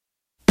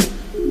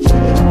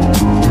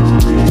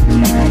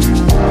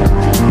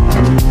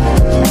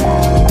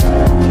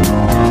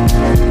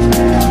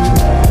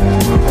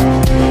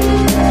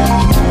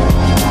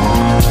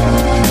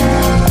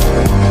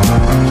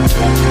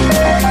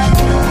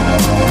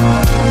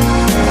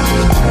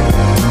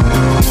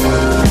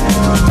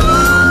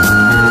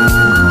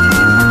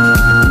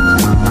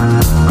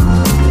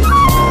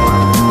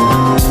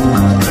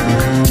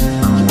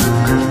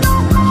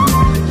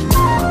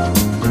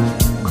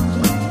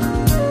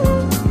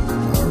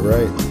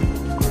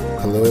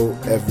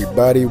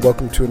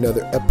Welcome to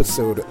another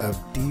episode of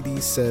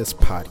DD Says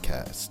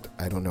Podcast.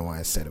 I don't know why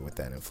I said it with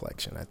that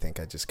inflection. I think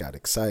I just got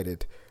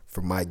excited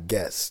for my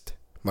guest,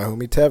 my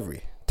homie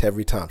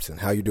Tevry Thompson.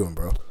 How you doing,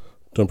 bro?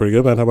 Doing pretty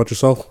good, man. How about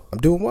yourself? I'm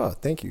doing well.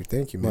 Thank you,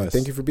 man. Nice.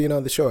 Thank you for being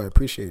on the show. I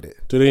appreciate it.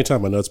 Dude,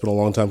 anytime. I know it's been a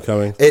long time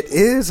coming. It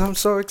is. I'm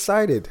so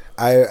excited.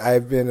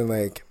 I've been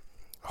like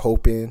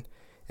hoping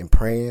and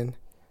praying.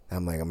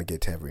 I'm like, I'm gonna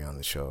get Tevry on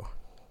the show.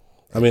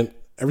 I mean,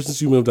 ever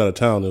since you moved out of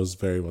town, it was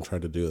very much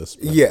hard to do this.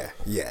 Yeah.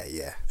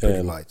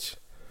 Pretty much.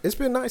 It's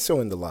been nice so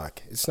in the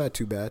lock. It's not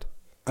too bad.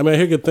 I mean, I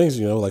hear good things,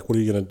 like, what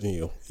are you going to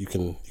do? You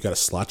got a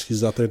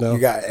Slotsky's out there now?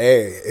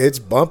 It's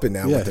bumping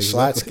now with the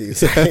exactly. Slotsky's.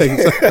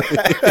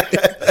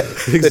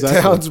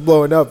 The town's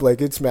blowing up.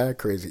 Like, it's mad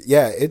crazy.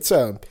 Yeah, it's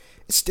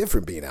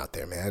different being out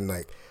there, man.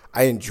 Like,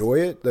 I enjoy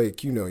it.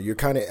 Like, you're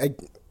kind of,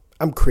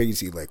 I'm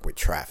crazy, like, with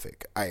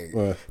traffic.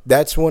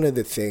 That's one of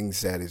the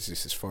things that is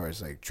just as far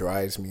as, like,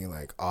 drives me,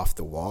 like, off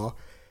the wall.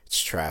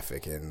 It's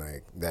traffic, and,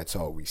 like, that's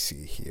all we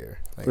see here.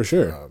 Like, for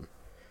sure.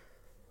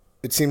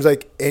 It seems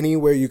like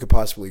anywhere you could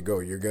possibly go,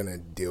 you're going to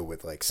deal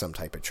with, like, some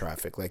type of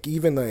traffic. Like,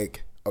 even,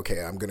 like,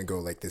 okay, I'm going to go,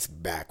 like, this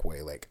back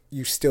way. Like,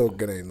 you're still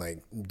going to,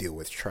 like, deal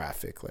with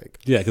traffic. Like,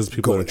 yeah, because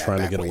people are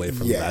trying to get away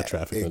from that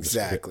traffic.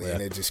 Exactly. And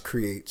it just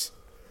creates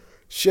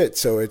shit.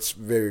 So it's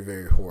very,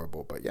 very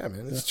horrible. But, yeah,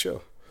 man, it's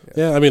chill.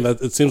 Yeah, I mean,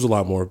 it seems a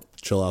lot more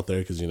chill out there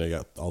because, you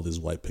got all these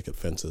white picket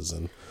fences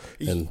and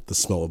the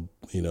smell of,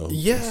 smoke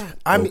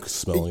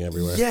smelling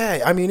everywhere.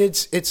 Yeah, I mean,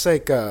 it's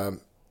like,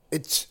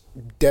 it's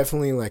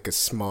definitely like a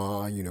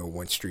small,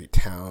 one street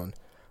town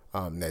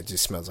that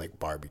just smells like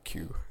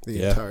barbecue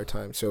the entire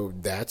time. So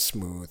that's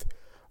smooth.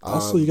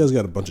 Also, you guys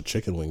got a bunch of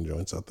chicken wing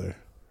joints out there,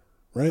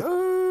 right?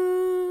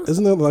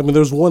 Isn't there? I mean,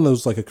 there's one that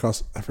was like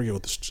across. I forget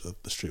what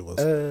the street was.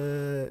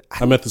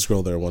 I met this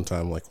girl there one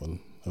time, like when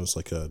it was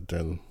like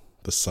during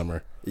the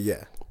summer.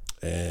 Yeah.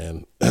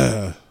 And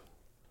then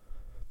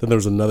there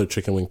was another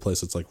chicken wing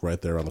place that's like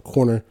right there on the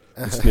corner.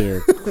 It's near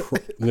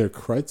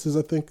Kreitz's,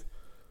 I think.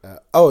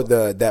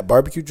 That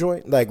barbecue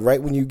joint, like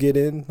right when you get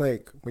in,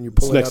 like when you're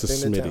pulling up in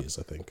Smitty's,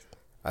 I think.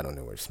 I don't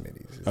know where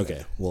Smitty's is.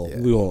 Okay, well,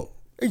 we won't.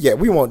 Yeah,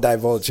 we won't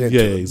divulge into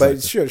it. Exactly.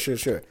 But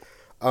sure.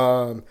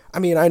 I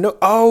mean, I know.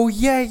 Oh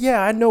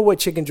yeah, I know what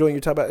chicken joint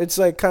you're talking about. It's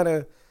like kind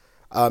of,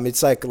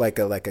 it's like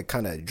a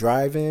kind of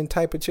drive-in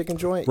type of chicken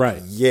joint.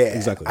 Right. Yeah,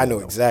 exactly. I know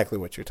exactly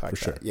what you're talking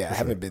about. Sure, yeah, I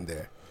haven't been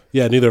there.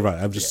 Yeah, neither have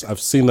I. I've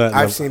seen that.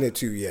 I've seen it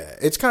too. Yeah,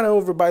 it's kind of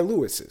over by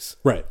Lewis's.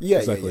 Right. Yeah,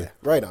 exactly. Yeah.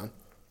 Right on.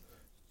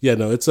 Yeah,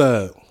 no, it's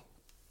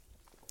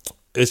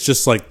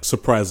just like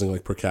surprising,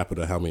 like per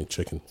capita, how many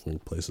chicken wing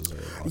places are.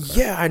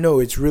 Yeah, I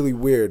know. It's really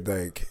weird.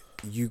 Like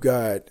you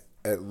got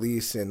at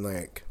least in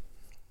like,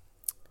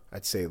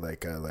 I'd say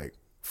like a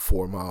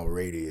 4-mile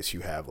radius,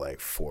 you have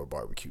like 4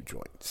 barbecue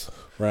joints.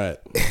 Right.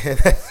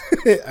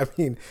 I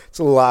mean, it's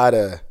a lot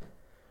of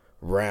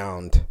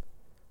round,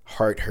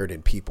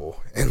 heart-hurting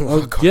people.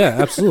 Yeah,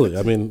 absolutely.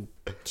 I mean,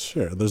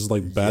 sure. There's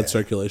like bad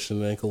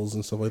circulation in ankles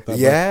and stuff like that.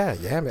 Yeah,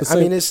 man. I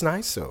mean, it's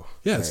nice though.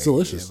 Yeah, it's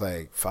delicious. It's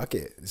like, fuck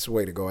it. It's a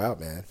way to go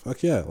out, man.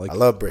 Fuck yeah. Like, I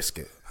love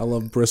brisket. I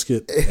love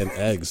brisket and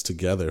eggs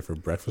together for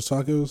breakfast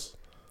tacos.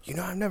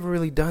 I've never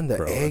really done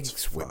the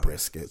eggs with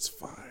brisket. It's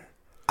fire.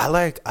 I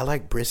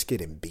like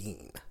brisket and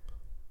bean.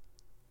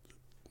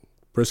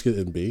 Brisket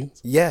and beans?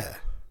 Yeah.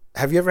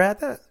 Have you ever had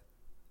that?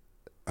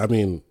 I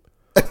mean,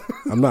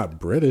 I'm not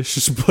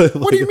British, but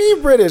what do you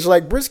mean British?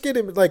 Like brisket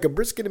and like a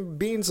brisket and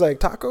beans like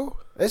taco?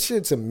 That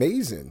shit's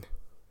amazing.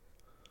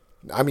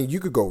 I mean, you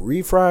could go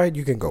refried,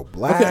 you can go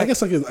black. Okay, I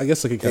guess I can kind of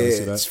see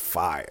that. It's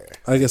fire.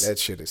 I guess that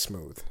shit is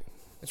smooth.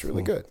 It's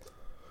really good.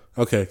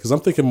 Okay, because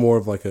I'm thinking more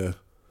of like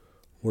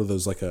one of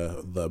those like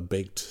the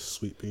baked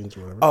sweet beans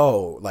or whatever.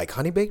 Oh, like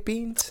honey baked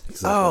beans?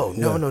 Exactly. Oh,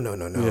 no.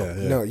 Yeah.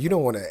 No, you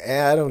don't want to.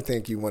 I don't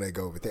think you want to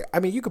go over there.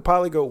 I mean, you could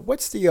probably go.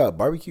 What's the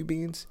barbecue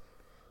beans?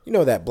 You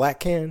know that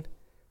black can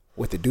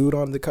with the dude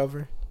on the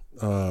cover?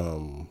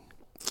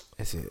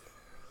 That's it.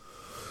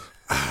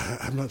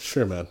 I'm not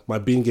sure, man. My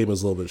bean game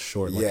is a little bit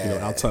short. Like,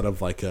 outside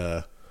of like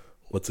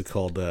what's it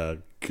called,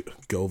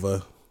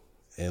 Gova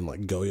and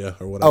like Goya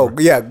or whatever. Oh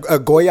yeah,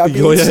 Goya beans.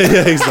 Goya,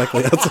 yeah,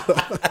 exactly.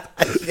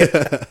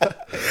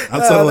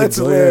 Outside of like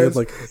Goya, it's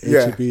like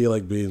HEB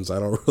like beans. I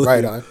don't really.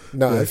 Right on.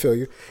 No, I feel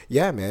you.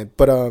 Yeah, man.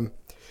 But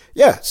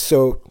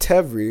So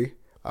Tevry,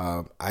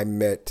 I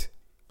met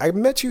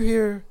you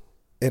here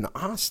in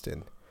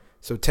Austin.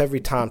 So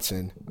Tevry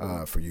Thompson,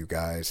 for you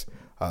guys,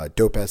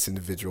 dope ass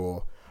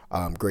individual.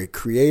 Great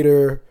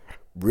creator,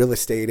 real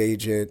estate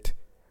agent,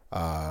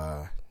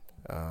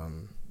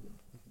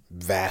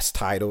 vast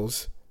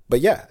titles, But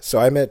yeah, so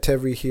I met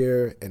Tevry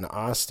here in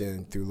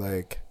Austin through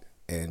like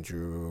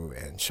Andrew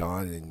and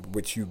Sean, in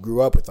which you grew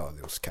up with all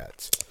those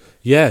cats.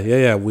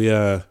 Yeah. We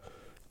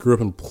grew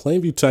up in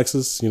Plainview,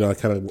 Texas. You know, I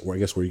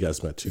guess where you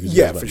guys met too.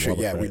 Yeah, for sure.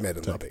 Yeah, we met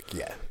in Lubbock.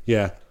 Yeah.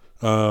 Yeah.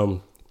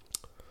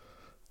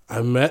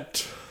 I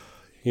met,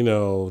 you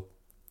know,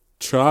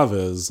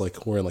 Chavez,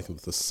 like we're in like the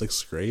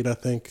 6th grade, I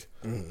think.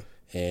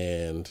 Mm-hmm.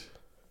 And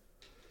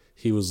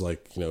he was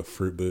like, you know,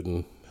 fruit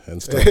booting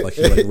and stuff. Like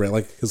he like ran,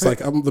 like, it's like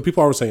the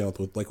people I was hanging out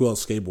with, like we all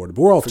skateboarded,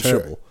 but we're all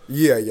terrible. Sure.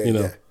 Yeah. You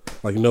know,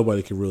 like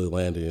nobody could really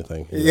land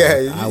anything.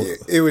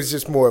 It was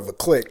just more of a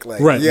click. Like,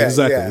 right, yeah,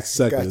 exactly. Yeah,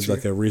 exactly. It's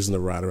like a reason to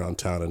ride around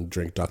town and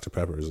drink Dr.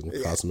 Peppers and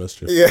cause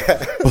mischief.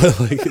 Yeah. But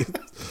like,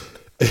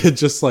 it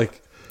just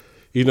like,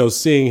 you know,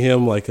 seeing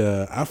him like,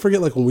 I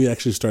forget like when we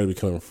actually started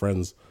becoming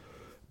friends,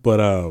 but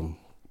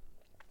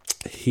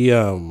he,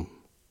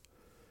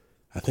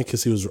 I think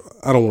because he was,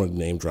 I don't want to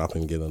name drop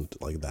and get into,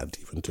 like that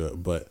deep into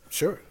it, but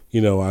sure.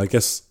 You know, I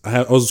guess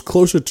I was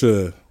closer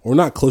to, or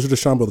not closer to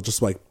Sean, but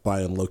just like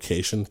by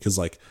location, because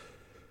like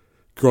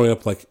growing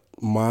up, like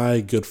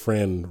my good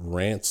friend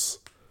Rance,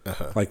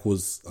 like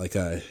was like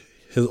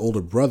his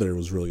older brother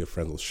was really good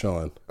friends with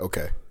Sean.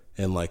 Okay.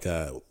 And like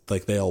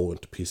they all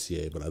went to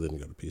PCA, but I didn't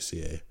go to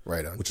PCA.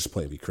 Right on. Which is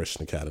Plainview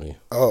Christian Academy.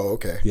 Oh,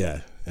 okay.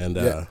 Yeah,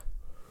 and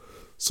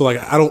so like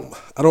I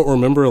don't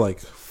remember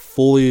like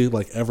fully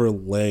like ever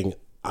laying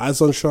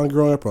eyes on Sean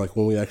growing up, or like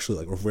when we actually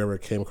like if we ever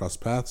came across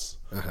paths.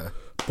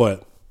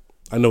 But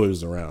I know he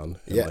was around.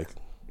 And like,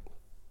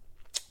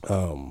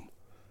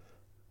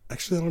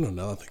 actually, I don't know.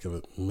 Now that I think of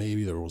it,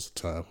 maybe there was a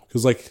time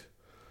because like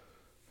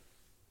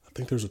I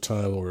think there was a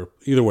time where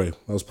either way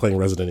I was playing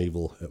Resident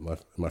Evil at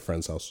my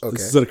friend's house. Okay.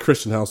 This is at a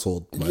Christian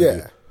household, mind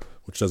you,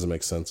 which doesn't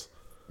make sense.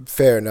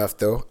 Fair enough,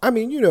 though. I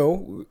mean, you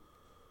know,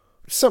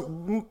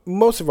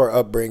 most of our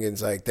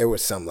upbringings, like there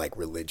was some like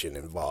religion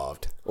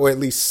involved, or at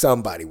least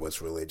somebody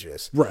was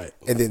religious, right?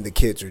 And then the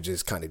kids are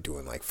just kind of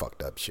doing like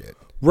fucked up shit,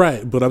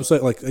 right? But I'm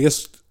saying, like, I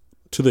guess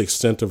to the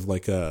extent of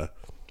like that,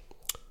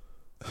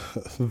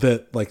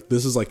 like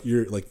this is like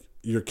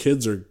your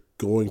kids are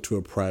going to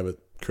a private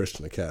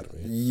Christian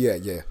academy.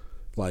 Yeah.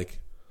 Like,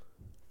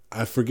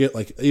 I forget.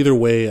 Like either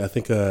way, I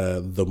think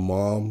the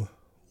mom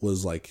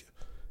was like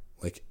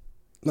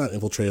not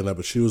infiltrating that,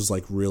 but she was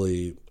like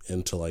really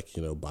into like,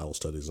 you know, Bible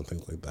studies and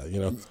things like that,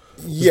 you know?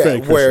 Yeah,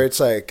 where it's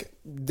like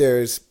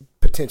there's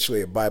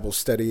potentially a Bible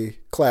study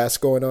class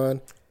going on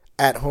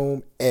at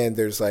home and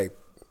there's like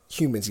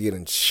humans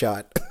getting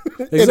shot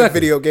in a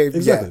video game.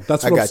 Exactly. Yeah,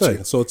 that's what I'm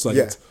saying. So it's like,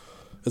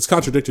 it's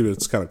contradictory, but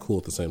it's kind of cool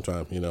at the same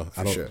time, you know?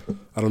 I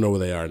don't know where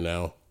they are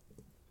now.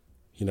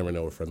 You never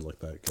know where friends like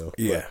that go.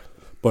 Yeah.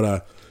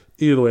 But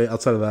either way,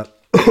 outside of that,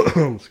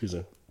 excuse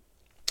me,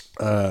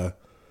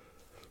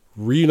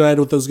 reunited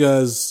with those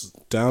guys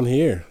down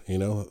here. You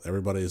know,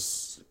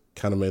 everybody's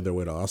kind of made their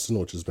way to Austin,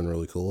 which has been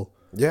really cool.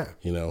 Yeah,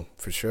 you know,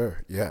 for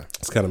sure. Yeah,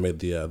 it's kind of made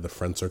the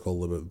friend circle a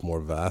little bit more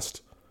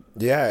vast.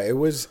 Yeah, it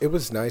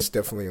was nice.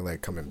 Definitely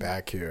like coming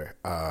back here,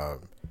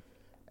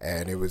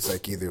 and it was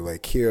like either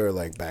like here or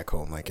like back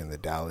home, like in the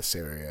Dallas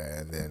area,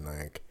 and then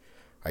like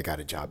I got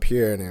a job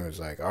here, and it was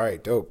like, all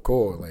right, dope,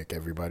 cool. Like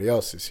everybody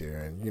else is here,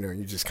 and you know,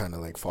 you just kind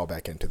of like fall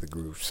back into the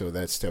groove. So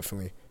that's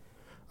definitely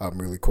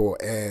really cool.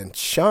 And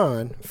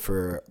Sean,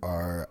 for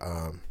our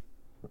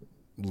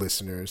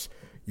listeners,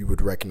 you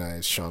would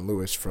recognize Sean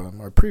Lewis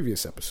from our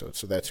previous episode.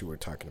 So that's who we're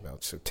talking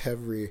about. So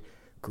Tevry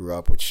grew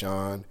up with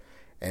Sean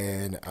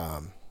and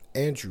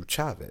Andrew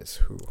Chavez,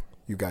 who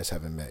you guys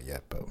haven't met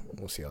yet, but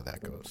we'll see how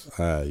that goes.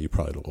 You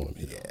probably don't want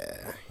to meet him.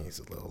 Yeah, he's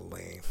a little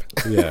lame.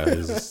 Yeah.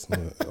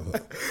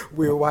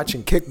 We were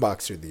watching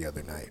Kickboxer the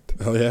other night.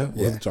 Oh, yeah?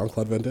 With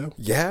Jean-Claude Van Damme?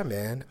 Yeah,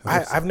 man.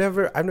 I've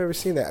never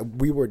seen that.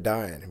 We were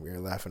dying. We were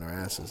laughing our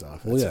asses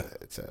off. He's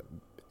a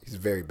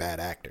very bad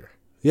actor.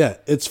 Yeah,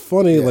 it's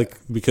funny, like,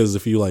 because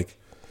if you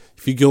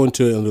go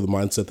into it under the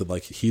mindset that,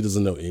 like, he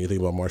doesn't know anything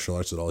about martial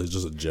arts at all, he's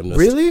just a gymnast.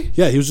 Really?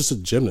 Yeah, he was just a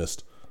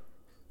gymnast.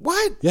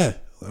 What? Yeah.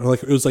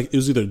 Like it was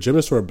either a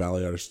gymnast or a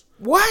ballet artist.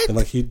 What? And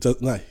like he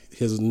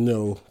has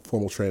no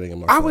formal training in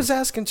martial arts. I was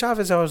asking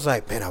Chavez, I was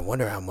like, man, I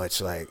wonder how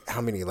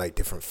many like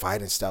different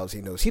fighting styles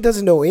he knows. He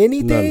doesn't know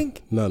anything?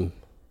 None.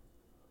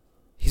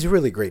 He's a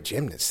really great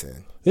gymnast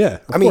then. Yeah.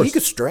 I mean, he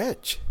could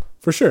stretch.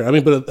 For sure. I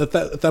mean, but at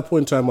that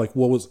point in time, like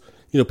what was,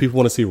 you know, people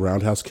want to see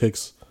roundhouse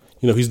kicks.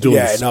 You know, he's doing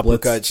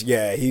uppercuts.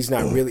 Yeah, he's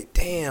not really.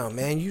 Damn,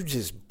 man, you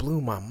just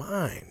blew my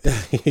mind.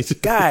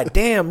 God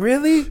damn,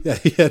 really? Yeah,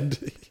 he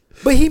had.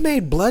 But he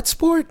made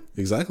Bloodsport?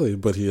 Exactly,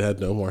 but he had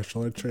no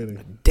martial art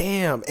training.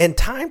 Damn. And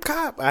Time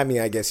Cop? I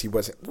mean, I guess he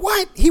wasn't.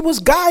 What? He was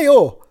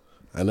Guile.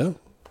 I know.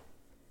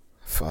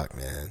 Fuck,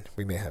 man.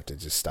 We may have to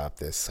just stop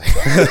this.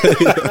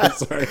 Yeah,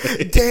 sorry.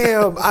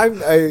 Damn.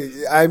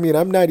 I mean,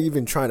 I'm not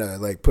even trying to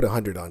like put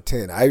 100 on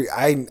 10.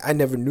 I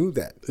never knew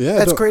that. Yeah,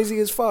 that's crazy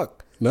as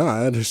fuck. No,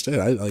 I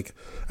understand. I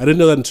didn't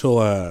know that until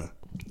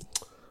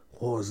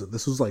what was it?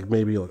 This was like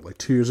maybe like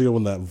 2 years ago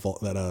when that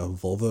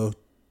Volvo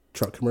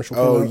truck commercial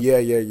came out.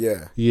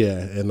 Yeah,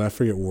 and I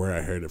forget where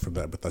I heard it from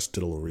that, but I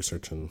did a little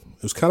research, and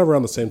it was kind of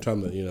around the same time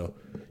that, you know,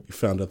 you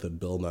found out that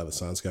Bill Nye the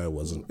Science Guy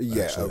wasn't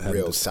a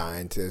real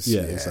scientist.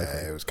 Yeah,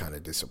 exactly. It was kind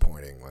of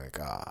disappointing. Like,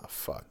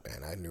 fuck,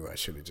 man. I knew I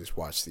should have just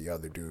watched the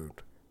other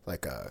dude.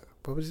 Like,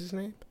 what was his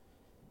name?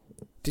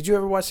 Did you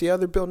ever watch the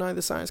other Bill Nye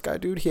the Science Guy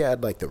dude? He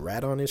had like the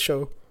rat on his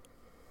show.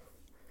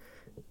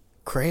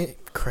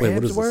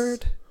 Cram's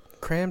World?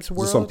 Cram's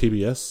World? Is this on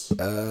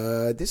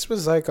PBS? This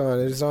was like it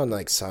was on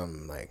like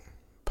some like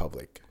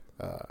public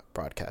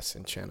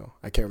broadcasting channel.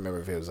 I can't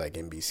remember if it was like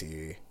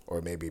NBC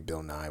or maybe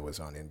Bill Nye was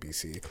on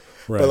NBC.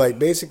 Right. But like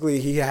basically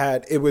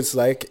it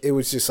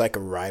was just like a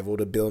rival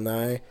to Bill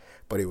Nye,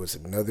 but it was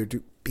another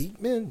dude.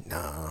 Beatman?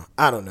 Nah,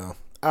 I don't know.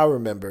 I'll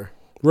remember.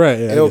 Right,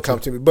 yeah. It'll come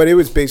to me. But it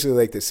was basically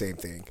like the same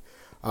thing.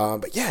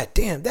 But yeah,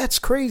 damn, that's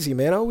crazy,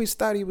 man. I always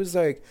thought he was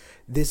like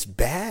this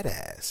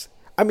badass.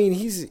 I mean,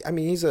 he's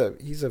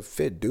a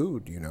fit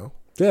dude, you know.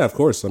 Yeah, of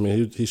course. I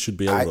mean, he should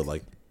be able to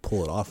like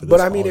pull it off.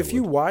 But I mean, if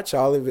you watch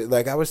all of it,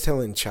 like I was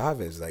telling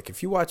Chavez, like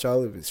if you watch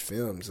all of his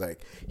films,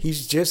 like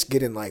he's just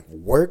getting like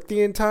work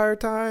the entire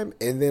time,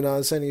 and then all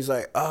of a sudden he's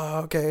like, oh,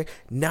 okay,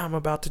 now I'm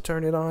about to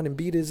turn it on and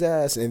beat his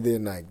ass, and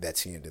then like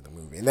that's the end of the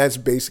movie, and that's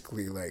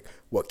basically like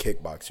what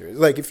Kickboxer is.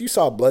 Like if you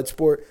saw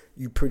Bloodsport,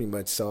 you pretty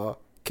much saw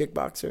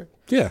Kickboxer.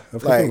 Yeah, I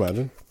can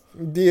imagine.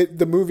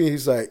 The movie,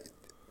 he's like,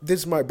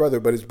 this is my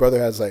brother, but his brother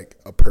has like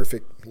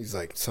he's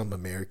like some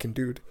American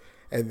dude.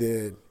 And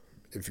then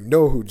if you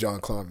know who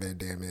Jean-Claude Van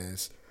Damme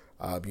is,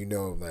 you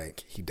know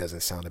like he doesn't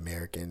sound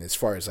American as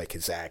far as like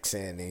his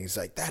accent. And he's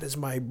like, that is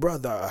my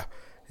brother.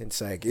 And it's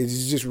like,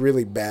 it's just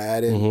really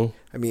bad. And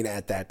I mean,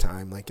 at that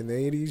time, like in the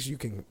 80s, you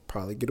can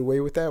probably get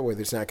away with that where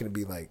there's not going to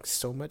be like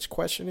so much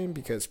questioning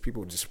because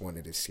people just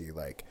wanted to see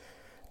like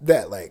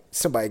that, like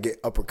somebody get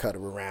uppercut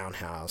or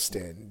roundhouse,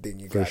 and then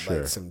you got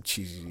like some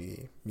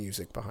cheesy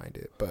music behind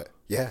it. But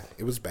yeah,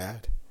 it was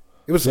bad.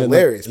 It was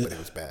hilarious, but it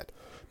was bad.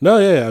 No,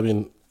 yeah, I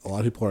mean, a lot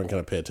of people aren't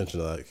going to pay attention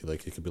to that.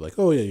 Like, it could be like,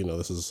 oh yeah, you know,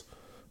 this is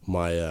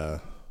my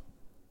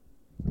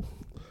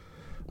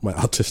my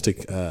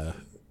autistic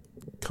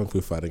kung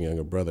fu fighting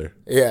younger brother,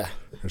 yeah,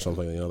 or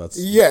something. You know, that's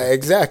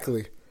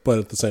exactly. But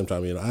at the same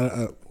time, you know,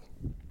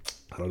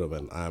 I don't know,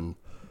 man.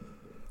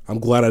 I'm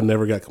glad I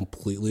never got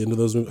completely into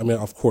those movies. I mean,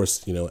 of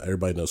course, you know,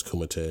 everybody knows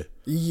Kumite.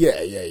 Yeah.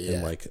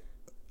 And like,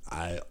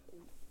 I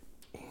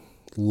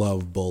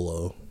love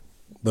Bolo,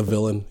 the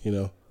villain. You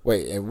know.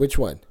 Wait, and which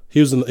one? He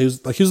was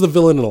the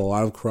villain in a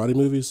lot of karate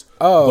movies.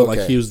 Oh, but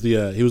like he was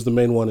the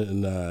main one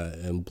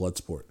in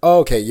Bloodsport. Oh,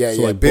 okay, yeah,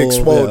 so, like, big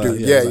Bolo, swole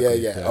dude. Yeah,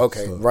 exactly. yeah.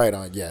 Okay, so, right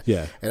on.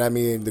 Yeah. And I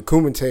mean, the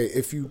Kumite,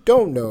 if you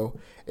don't know,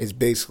 is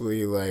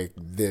basically like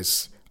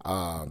this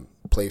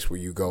place where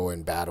you go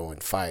and battle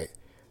and fight.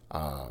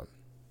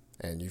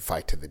 And you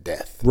fight to the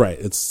death. Right.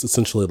 It's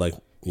essentially like,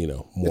 you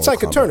know, more it's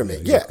like combat. a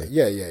tournament. Yeah,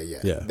 exactly.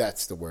 Yeah.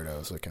 That's the word I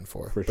was looking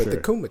for. But sure. the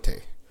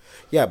Kumite.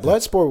 Yeah,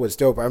 Bloodsport was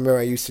dope. I remember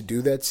I used to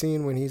do that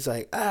scene when he's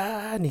like,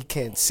 and he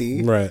can't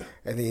see. Right.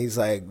 And then he's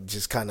like,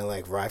 just kind of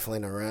like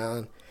rifling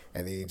around.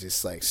 And then he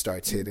just like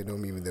starts hitting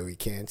him even though he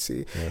can't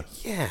see.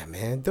 Yeah,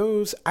 man.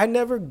 I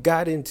never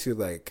got into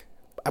like,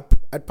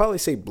 I'd probably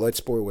say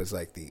Bloodsport was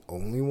like the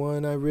only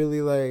one I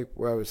really like,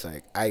 where I was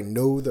like, I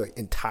know the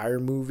entire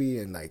movie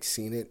and like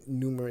seen it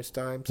numerous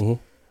times.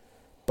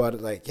 But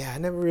like, yeah, I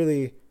never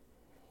really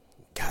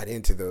got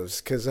into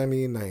those because I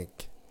mean,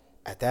 like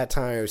at that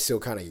time I was still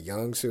kind of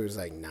young, so it was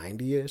like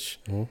 90-ish.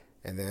 And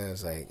then I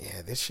was like,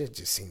 yeah, this shit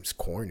just seems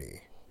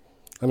corny.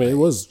 I mean,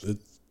 it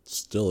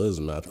still is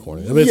mad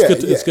corny. I mean,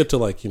 it's good to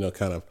like, you know,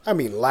 kind of. I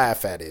mean,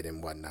 laugh at it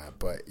and whatnot,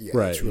 but yeah,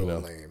 right, it's real you know,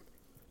 lame.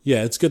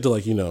 Yeah, it's good to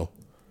like, you know,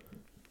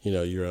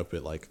 you're up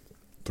at like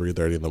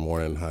 3:30 in the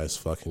morning, high as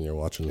fuck, and you're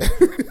watching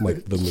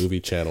like the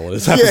movie channel, and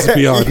it happens to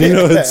be on. You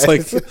know, it's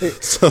like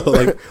so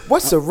like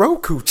what's a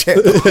Roku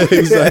channel?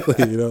 Exactly.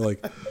 You know,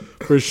 like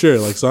for sure.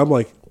 Like so,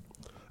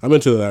 I'm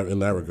into that in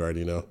that regard.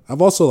 You know,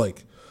 I've also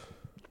like,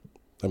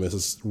 I mean, this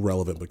is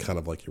relevant, but kind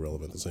of like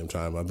irrelevant at the same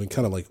time. I've been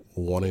kind of like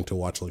wanting to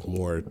watch like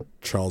more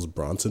Charles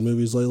Bronson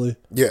movies lately.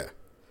 Yeah.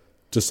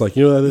 Just like,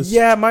 you know what that is?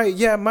 Yeah,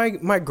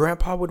 my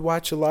grandpa would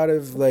watch a lot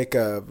of like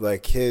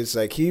his,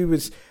 like he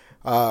was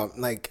I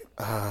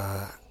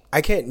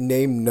can't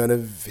name none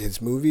of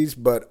his movies,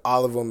 but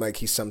all of them, like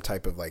he's some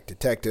type of like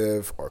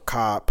detective or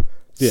cop,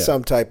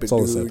 some type of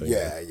dude.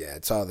 Yeah,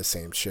 it's all the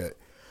same shit.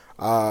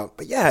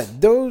 But yeah,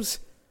 those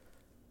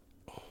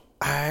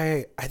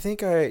I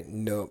think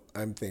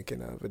I'm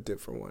thinking of a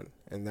different one,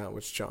 and that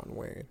was John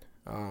Wayne.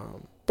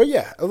 But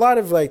yeah, a lot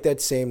of like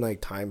that same like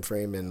time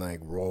frame and like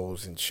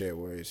roles and shit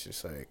where it's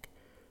just like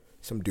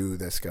some dude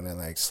that's gonna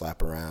like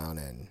slap around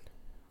and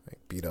like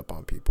beat up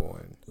on people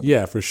and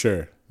yeah, for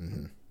sure.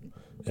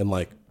 And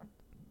like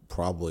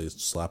probably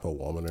slap a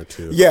woman or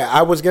two. Yeah,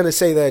 I was gonna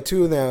say that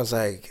too, and then I was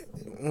like,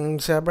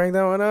 should I bring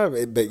that one up?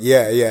 But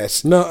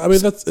yes. No, I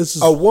mean it's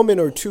just, a woman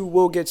or two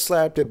will get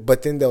slapped,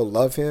 but then they'll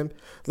love him.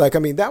 Like I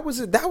mean, that was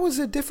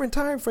a different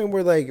time frame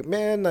where like,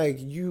 man, like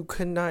you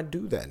could not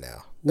do that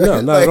now.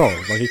 No, not at all.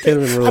 Like you can't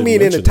even really. I mean,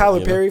 in a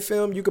Tyler Perry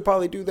film, you could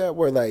probably do that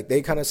where like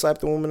they kind of slap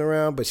the woman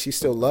around, but she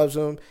still loves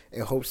him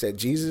in hopes that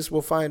Jesus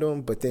will find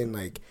him. But then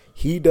like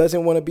he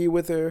doesn't want to be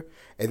with her,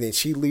 and then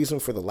she leaves him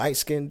for the light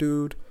skinned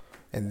dude.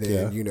 and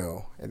then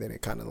and then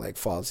it kind of like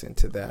falls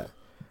into that.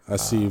 I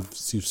see you've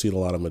seen a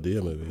lot of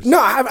Madea movies. No,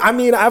 I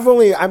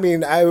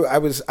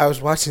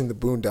was watching the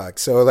Boondocks,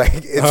 so like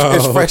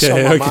it's fresh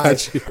on my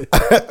mind.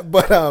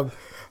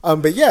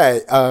 But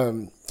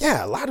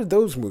yeah, a lot of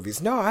those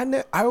movies. No,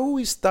 I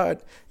always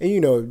thought,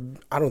 and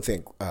I don't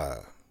think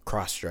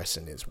cross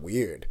dressing is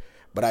weird,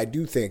 but I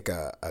do think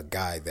a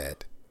guy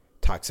that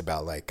talks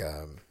about like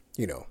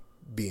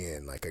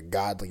being like a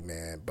godly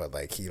man, but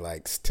like he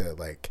likes to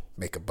like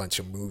make a bunch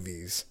of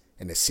movies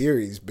in a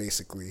series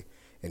basically,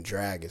 and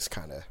drag is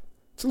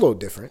it's a little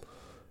different.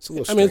 It's a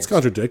little strange. I mean, it's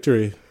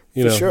contradictory,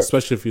 sure.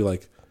 Especially if you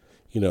like,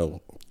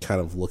 kind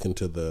of look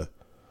into the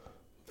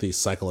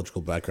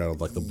psychological background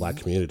of like the black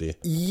community.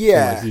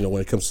 Yeah. And, like,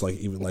 when it comes to like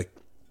even like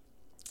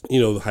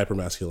the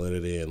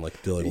hypermasculinity and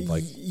like dealing with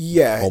like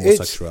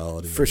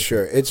homosexuality. For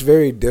sure. It's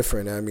very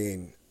different. I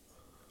mean,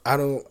 I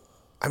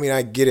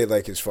get it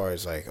like as far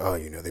as like,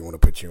 they want to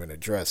put you in a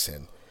dress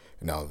and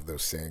all of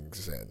those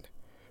things. And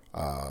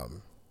I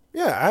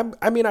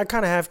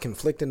kind of have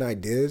conflicting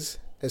ideas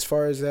as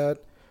far as that.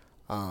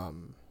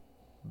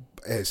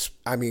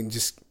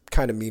 Just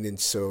kind of meaning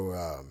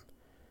so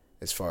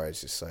as far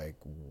as just like,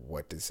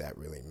 what does that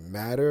really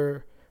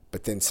matter?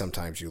 But then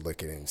sometimes you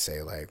look at it and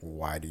say like,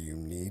 why do you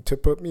need to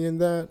put me in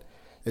that?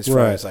 As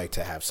far as like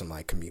to have some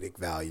like comedic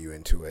value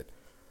into it.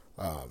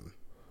 I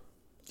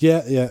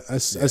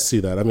see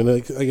that. I mean,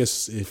 like, I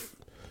guess if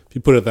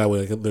you put it that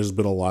way, like, there's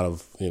been a lot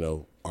of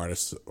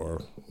artists,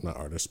 or not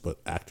artists, but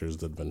actors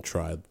that have been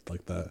tried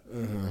like that.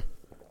 Mm-hmm.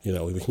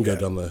 We can go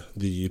down the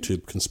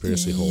YouTube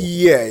conspiracy hole.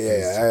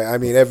 Yeah. I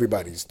mean,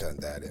 everybody's done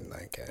that, and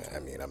like,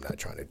 I'm not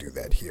trying to do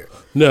that here.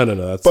 No.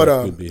 That's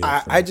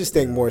I just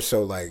think more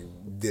so like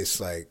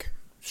this like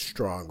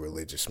strong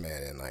religious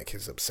man and like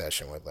his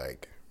obsession with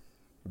like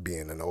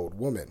being an old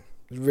woman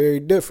is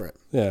very different.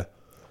 Yeah,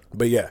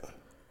 but yeah,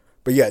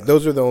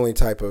 those are the only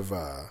type of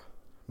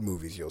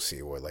movies you'll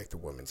see where like the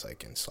woman's like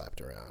getting slapped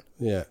around.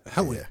 Yeah,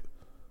 how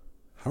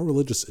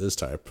religious is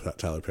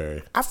Tyler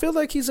Perry? I feel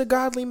like he's a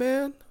godly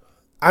man.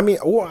 I mean,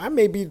 or I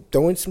may be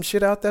throwing some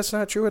shit out that's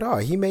not true at all.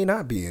 He may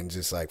not be, and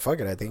just like,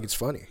 fuck it, I think it's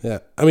funny. Yeah,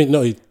 I mean,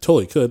 no, he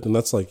totally could, and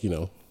that's like,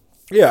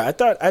 Yeah, I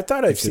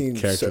thought I've seen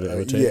character to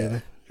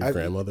imitate your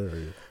grandmother or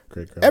your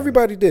great grandmother.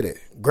 Everybody did it.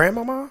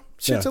 Grandmama,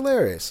 shit's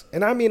hilarious,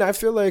 and I mean, I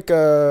feel like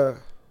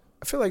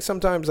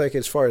sometimes like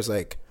as far as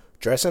like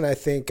dressing, I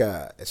think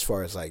as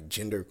far as like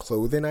gender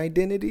clothing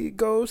identity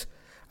goes,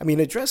 I mean,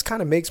 a dress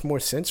kind of makes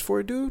more sense for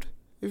a dude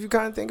if you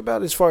kind of think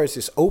about it. As far as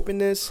this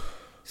openness.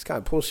 Just kind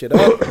of pull shit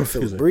up,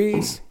 feel the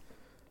breeze.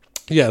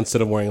 Yeah,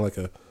 instead of wearing like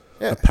a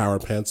power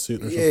pantsuit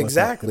or something. Yeah,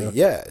 exactly. Like that,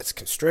 Yeah, it's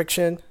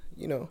constriction,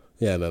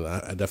 Yeah, no,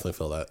 I definitely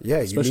feel that.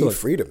 Yeah, you need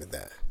freedom in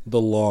that. The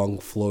long,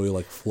 flowy,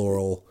 like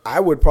floral. I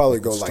would probably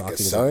go like a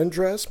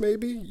sundress,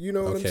 maybe. You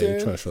know what I'm saying? Okay,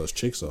 you're trying to show those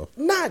cheeks off.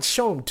 Not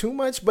show them too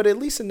much, but at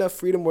least enough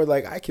freedom where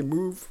like I can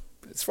move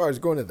as far as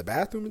going to the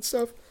bathroom and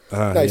stuff.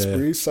 Nice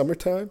breeze,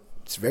 summertime.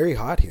 It's very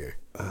hot here.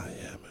 Yeah,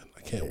 man.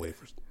 I can't wait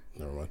for...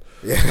 Never mind.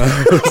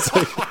 Yeah.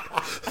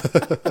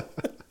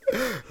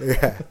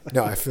 Yeah.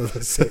 No, I feel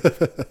the same.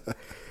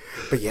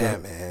 But yeah,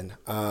 man.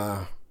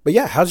 But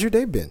yeah, how's your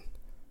day been?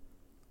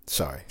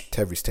 Sorry,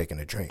 Tevry's taking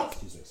a drink.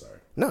 Excuse me, sorry.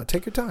 No,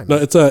 take your time. No,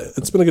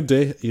 it's been a good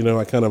day.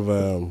 I kind of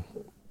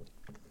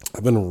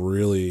I've been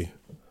really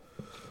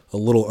a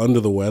little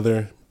under the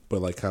weather,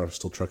 but like kind of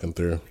still trucking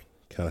through.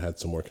 Kind of had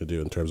some work to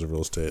do in terms of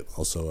real estate.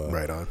 Also,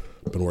 right on.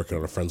 Been working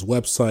on a friend's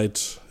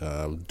website.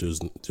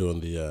 Doing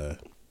the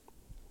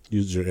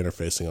user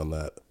interfacing on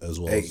that as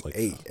well.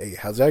 Hey,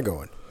 how's that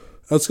going?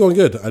 It's going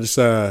good. I just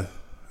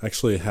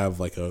actually have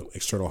like a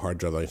external hard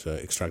drive that I need to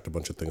extract a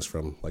bunch of things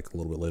from like a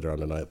little bit later on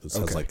tonight. That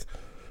has like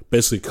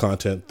basically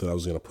content that I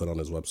was going to put on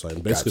his website.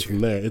 And basically from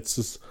there, it's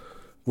just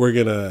I'm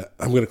going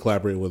to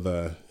collaborate with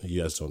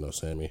you guys don't know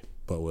Sammy,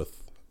 but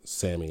with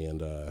Sammy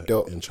and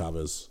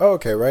Chavez. Oh,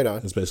 okay, right on.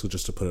 It's basically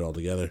just to put it all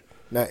together.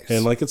 Nice.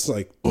 And like it's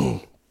like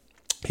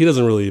he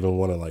doesn't really even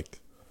want to like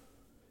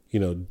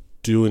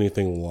do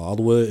anything wild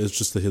with it. It's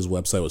just that his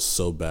website was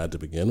so bad to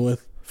begin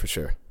with. For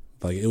sure.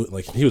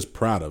 Like he was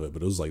proud of it,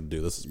 but it was like,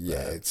 dude, this is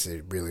bad. It's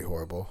really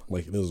horrible.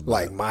 Like it was bad.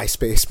 Like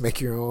MySpace,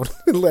 make your own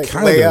like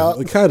kind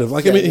layout. Kind of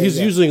like he's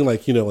using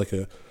like like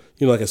a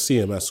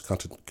CMS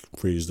content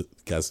for you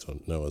guys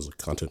don't know as a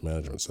content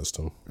management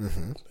system.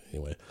 Mm-hmm.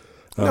 Anyway,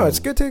 no, it's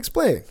good to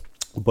explain.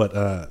 But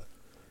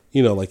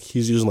like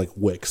he's using like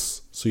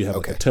Wix, so you have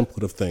like a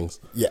template of things.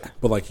 Yeah.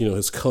 But like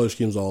his color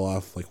scheme's all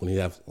off. Like when you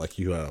have like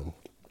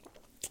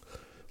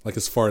like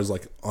as far as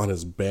like on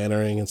his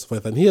bannering and stuff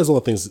like that, and he has all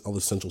the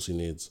essentials he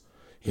needs.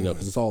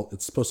 Because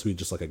it's supposed to be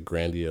just like a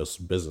grandiose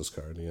business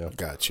card.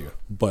 Got you.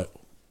 But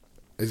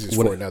is this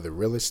for another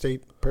real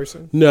estate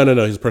person? No.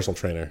 He's a personal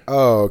trainer.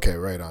 Oh, okay,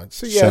 right on.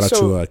 So shout out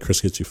to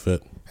Chris Gets You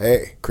Fit.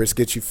 Hey, Chris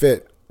Gets You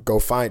Fit. Go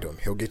find him.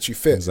 He'll get you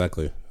fit.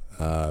 Exactly.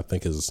 I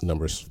think his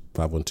number's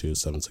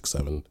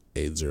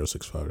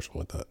 512-767-8065 or something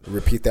like that.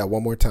 Repeat that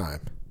one more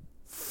time.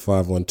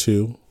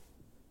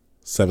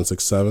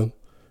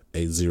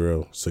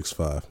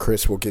 512-767-8065.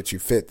 Chris will get you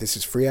fit. This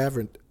is free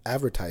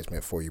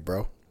advertisement for you,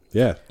 bro.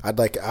 Yeah.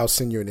 I'll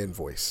send you an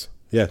invoice.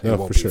 Yeah, no,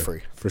 won't for be sure.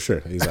 free. For sure.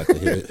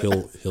 Exactly.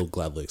 He'll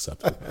gladly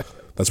accept it.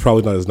 That's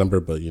probably not his number,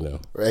 but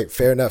Right,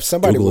 fair enough.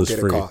 Somebody Google will is get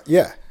free. a call.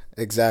 Yeah,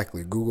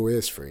 exactly. Google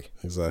is free.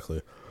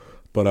 Exactly.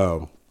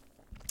 But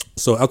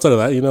so outside of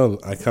that,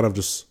 I kind of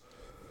just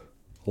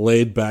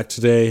laid back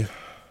today,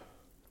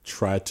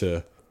 tried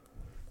to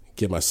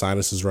get my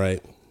sinuses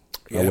right.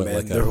 Yeah,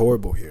 man, they're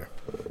horrible here.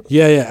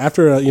 Yeah.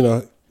 After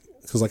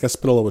because I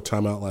spent a little bit of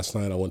time out last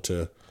night. I went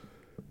to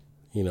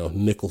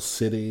Nickel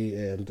City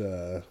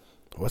and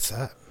what's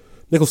that?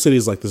 Nickel City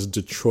is like this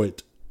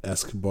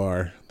Detroit-esque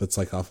bar that's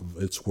like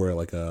it's where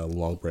like a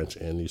Long Branch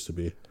Inn used to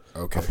be.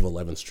 Okay. Off of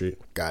 11th Street.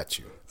 Got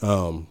you.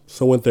 So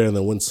I went there and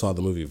then went and saw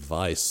the movie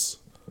Vice.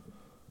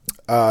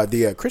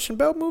 The Christian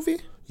Bale movie?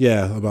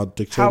 Yeah, about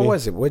Dick Cheney. How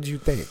was it? What did you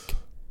think?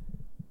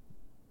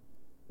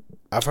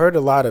 I've heard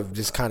a lot of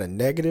just kind of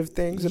negative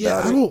things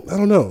about it. I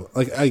don't know.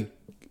 Like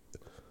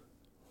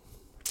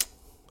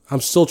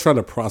I'm still trying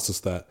to process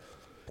that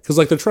because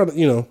like they're trying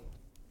to,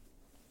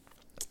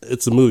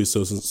 it's a movie,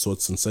 so it's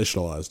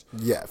sensationalized.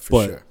 Yeah,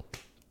 for sure.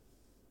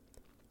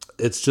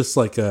 It's just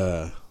like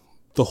the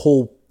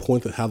whole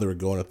point of how they were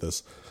going at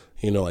this,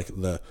 like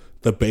the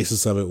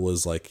basis of it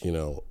was like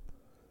him,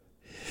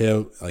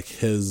 like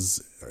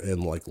his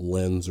and like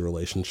Lynn's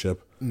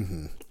relationship.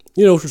 Mm-hmm.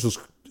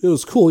 It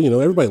was cool.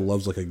 Everybody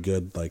loves like a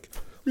good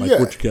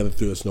we're together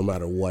through this no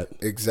matter what.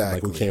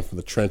 Exactly. Like we came from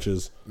the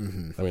trenches.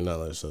 Mm-hmm. I mean,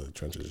 not necessarily the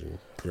trenches.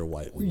 You're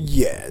white.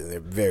 Yeah, they're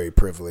very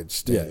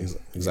privileged. Yeah,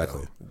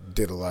 exactly.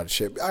 Did a lot of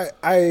shit.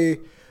 I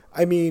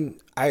mean,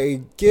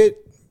 I get,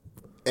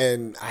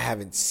 and I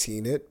haven't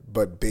seen it,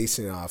 but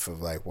basing it off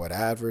of like what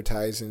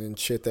advertising and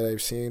shit that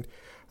I've seen,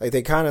 like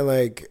they kind of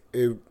like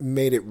it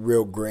made it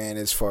real grand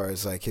as far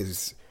as like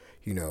his,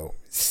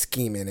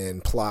 scheming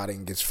and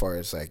plotting as far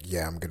as like,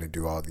 yeah, I'm gonna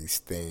do all these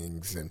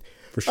things. And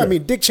for sure. I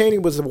mean, Dick Cheney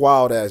was a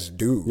wild ass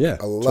dude. Yeah,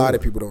 a lot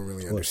of people don't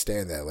really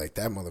understand that. Like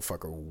that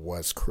motherfucker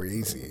was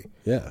crazy.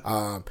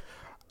 Yeah.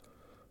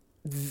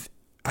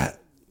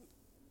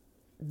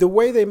 The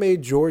way they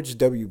made George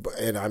W.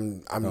 and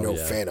I'm no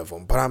fan of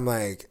him, but I'm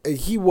like,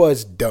 he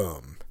was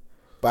dumb.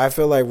 But I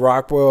feel like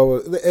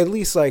Rockwell, at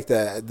least like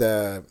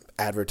the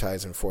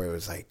advertising for it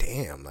was like,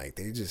 damn, like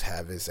they just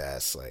have his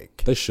ass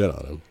like. They shit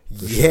on him.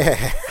 Yeah.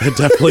 Sure. They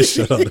definitely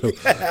shit on him.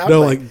 Yeah,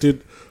 no, like,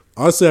 dude,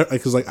 honestly,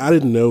 because like I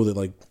didn't know that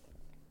like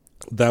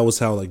that was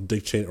how like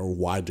Dick Cheney or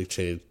why Dick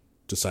Cheney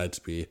decided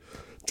to be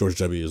George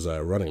W.'s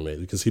running mate,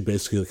 because he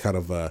basically kind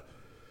of I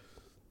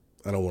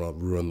don't want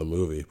to ruin the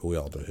movie, but we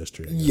all know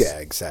history. Yeah,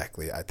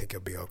 exactly. I think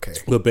it'll be okay.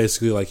 But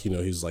basically, like,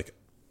 he's like,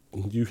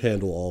 you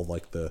handle all of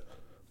like the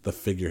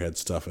figurehead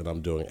stuff, and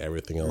I'm doing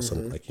everything else,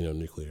 and like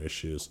nuclear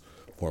issues,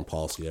 foreign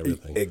policy,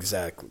 everything.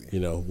 Exactly.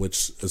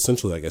 Which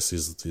essentially, I guess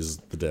he's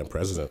the damn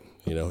president.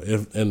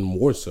 And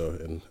more so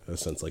in a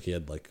sense, like he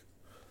had like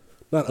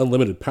not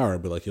unlimited power,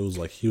 but like it was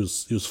like he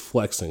was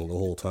flexing the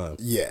whole time.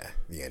 Yeah,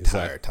 the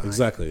entire time.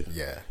 Exactly.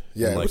 Yeah.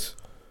 And like,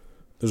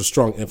 there's a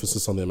strong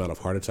emphasis on the amount of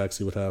heart attacks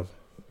he would have.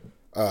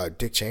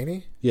 Dick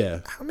Cheney?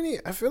 Yeah. How many?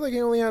 I feel like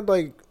he only had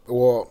like,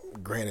 well,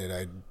 granted,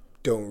 I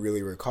don't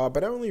really recall,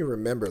 but I only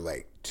remember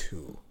like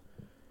 2.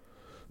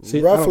 See,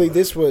 roughly,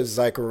 this was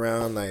like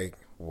around like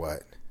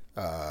what?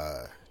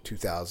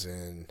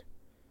 2000.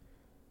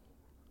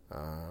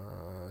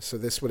 So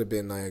this would have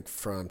been like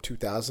from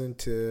 2000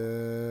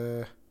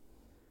 to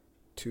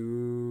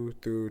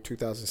through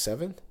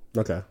 2007.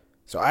 Okay.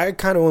 So I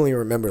kind of only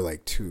remember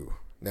like 2.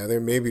 Now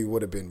there maybe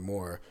would have been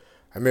more.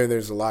 I remember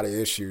there's a lot of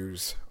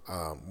issues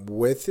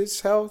with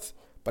his health,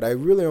 but I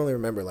really only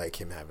remember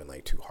like him having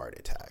like 2 heart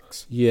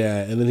attacks.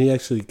 Yeah, and then he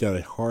actually got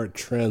a heart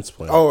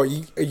transplant. Oh,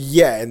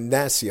 yeah, and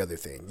that's the other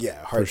thing.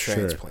 Yeah, heart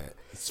transplant. Sure.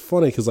 It's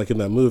funny because like in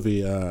that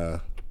movie,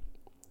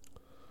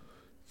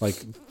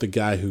 like the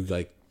guy who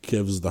like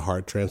gives the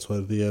heart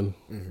transplant at the end,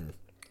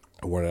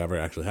 or whatever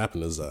actually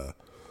happened is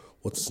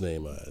what's his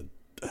name?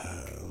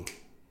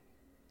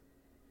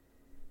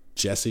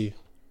 Jesse.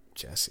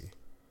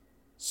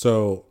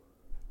 So,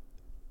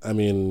 I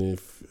mean,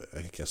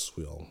 I guess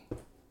we all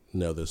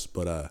know this,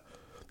 but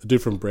the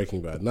dude from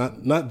Breaking Bad,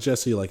 not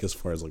Jesse like as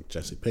far as like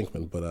Jesse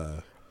Pinkman,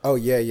 but oh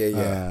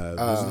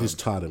yeah. He's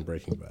Todd in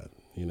Breaking Bad,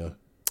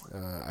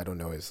 I don't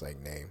know his like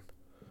name.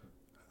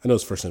 I know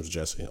his first name's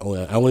Jesse. I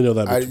only know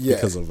that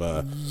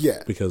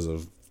because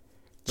of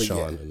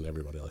Sean and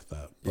everybody like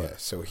that. But, yeah,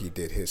 so he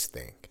did his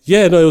thing.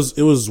 Yeah, no,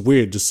 it was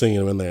weird just seeing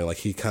him in there. Like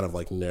he kind of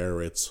like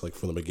narrates like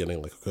from the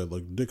beginning, like okay,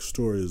 like Dick's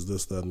story is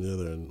this, that, and the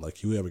other, and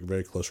like you have a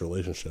very close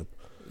relationship,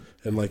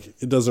 and like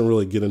it doesn't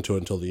really get into it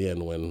until the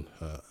end when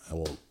I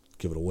won't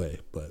give it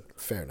away. But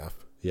fair enough.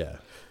 Yeah.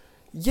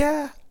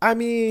 I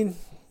mean,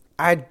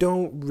 I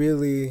don't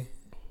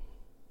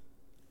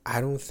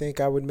think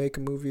I would make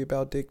a movie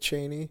about Dick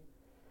Cheney,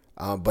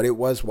 but it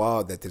was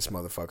wild that this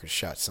motherfucker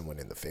shot someone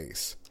in the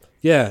face.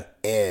 Yeah,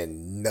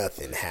 and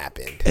nothing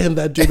happened. And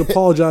that dude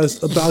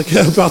apologized about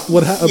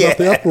what happened, about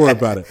the uproar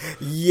about it.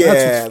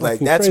 Yeah,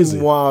 that's crazy.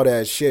 Wild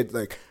ass shit.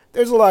 Like,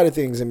 there's a lot of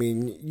things. I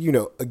mean,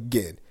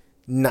 again,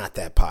 not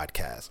that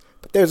podcast,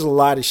 but there's a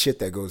lot of shit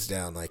that goes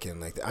down.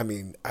 I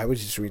mean, I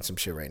was just reading some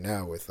shit right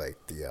now with like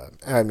the.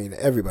 I mean,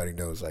 everybody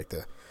knows like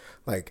the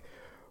like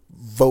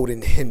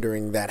voting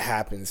hindering that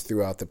happens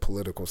throughout the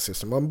political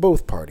system on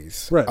both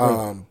parties. Right.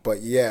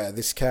 But yeah,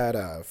 this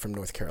cat from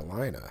North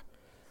Carolina,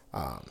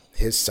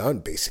 his son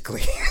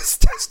basically is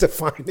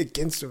testifying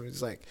against him.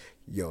 It's like,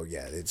 yo,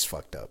 yeah, it's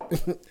fucked up.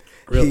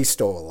 Really? He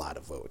stole a lot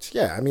of votes.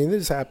 Yeah, I mean,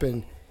 this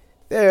happened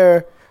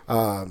there.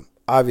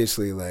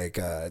 Obviously, like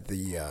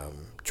the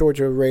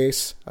Georgia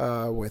race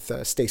with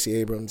Stacey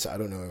Abrams. I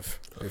don't know if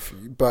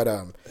but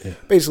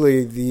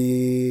basically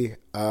the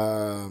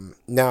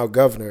now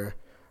governor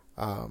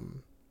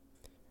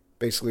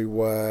basically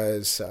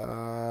was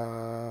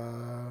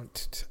I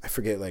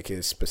forget like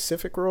his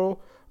specific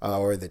role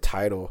or the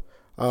title,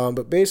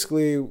 but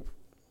basically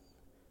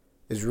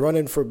is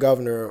running for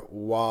governor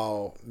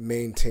while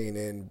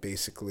maintaining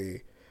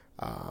basically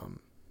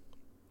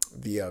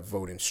the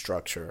voting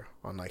structure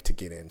on like to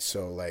get in.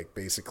 So like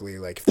basically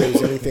like if there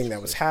was anything that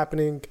was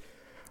happening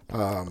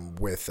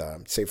with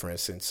say for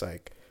instance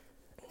like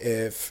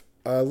if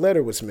a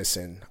letter was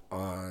missing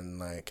on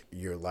like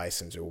your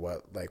license or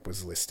what like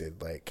was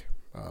listed like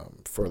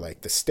for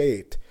like the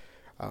state,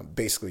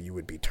 basically you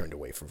would be turned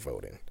away for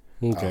voting.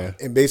 Okay.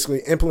 And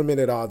basically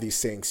implemented all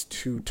these things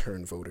to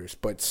turn voters,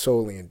 but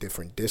solely in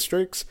different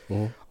districts.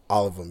 Mm-hmm.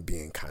 All of them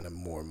being kind of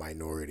more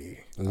minority.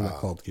 Isn't that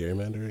called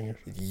gerrymandering?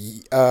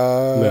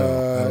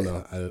 No, I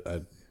don't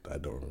know. I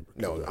don't remember.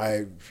 No,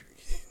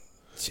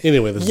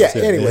 Anyway, this is it.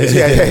 Anyways,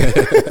 yeah.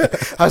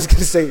 I was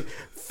gonna say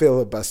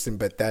filibustering,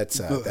 but that's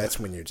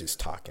when you're just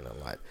talking a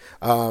lot.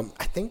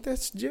 I think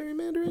that's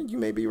gerrymandering. You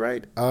may be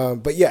right.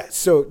 But yeah,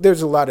 so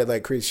there's a lot of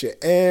like crazy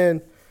shit,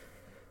 and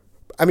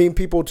I mean,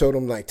 people told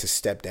him like to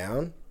step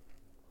down,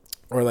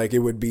 or like it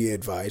would be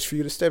advised for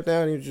you to step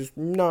down. And he was just,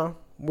 nah,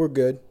 we're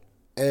good.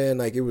 And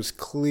like it was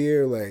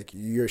clear, like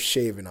you're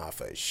shaving off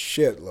a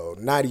shitload.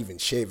 Not even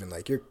shaving,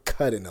 like you're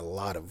cutting a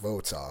lot of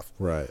votes off.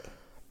 Right.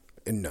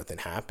 And nothing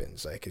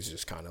happens. Like it's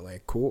just kind of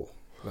like cool.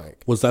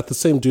 Like was that the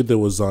same dude that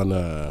was on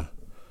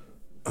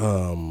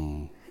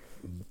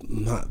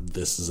not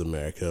This Is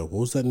America? What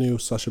was that new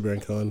Sacha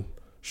Baron Cohen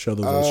show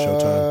that was on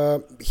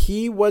Showtime?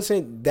 He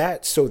wasn't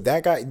that. So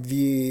that guy,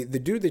 the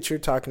dude that you're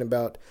talking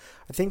about,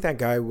 I think that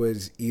guy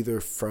was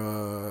either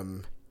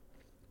from.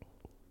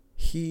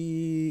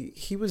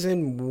 He was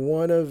in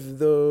one of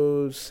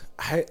those.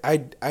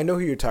 I know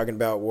who you're talking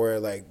about, where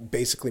like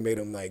basically made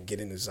him like get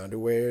in his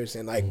underwears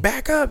and like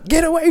back up,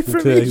 get away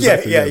from me.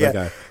 Exactly,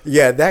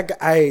 yeah. That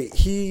guy.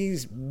 He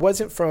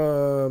wasn't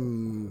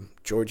from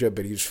Georgia,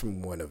 but he was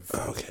from one of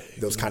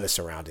those kind of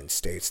surrounding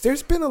states.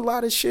 There's been a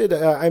lot of shit.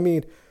 I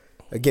mean,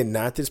 again,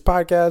 not this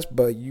podcast,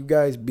 but you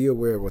guys be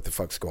aware of what the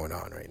fuck's going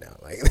on right now.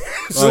 Like,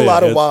 there's a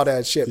lot of wild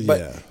ass shit.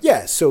 But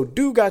yeah, so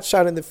dude got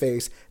shot in the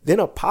face, then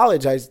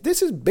apologized.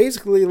 This is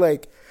basically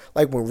like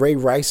when Ray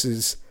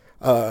Rice's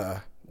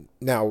now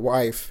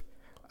wife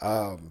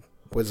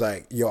was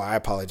like, "Yo, I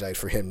apologize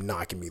for him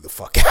knocking me the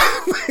fuck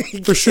out."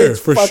 Like, for sure.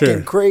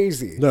 Fucking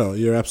crazy. No,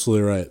 you're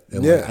absolutely right.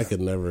 And like, I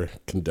could never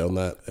condone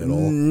that at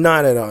all.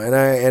 Not at all. And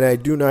I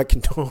do not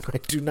condone.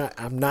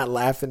 I'm not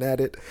laughing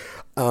at it.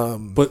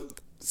 But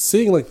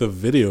seeing like the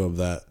video of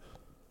that,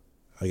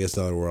 I guess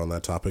now that we're on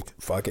that topic,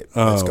 fuck it,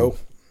 let's go.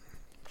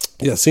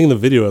 Yeah, seeing the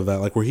video of that,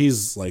 like where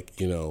he's like,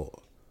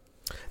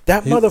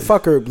 that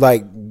motherfucker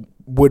like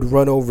would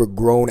run over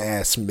grown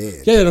ass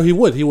men. Yeah, no, he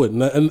would,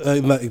 and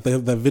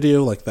that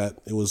video like that,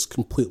 it was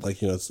complete.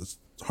 Like it's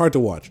hard to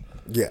watch.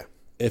 Yeah,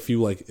 if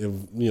you like, if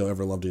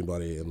ever loved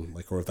anybody, and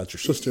like, or if that's your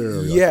sister, or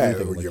or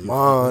like, your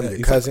mom, your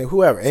cousin,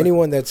 whoever,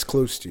 anyone that's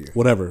close to you,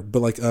 whatever.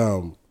 But like,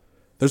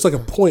 there's like a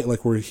point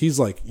like where he's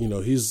like,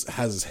 he's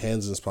has his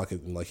hands in his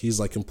pocket and like he's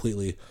like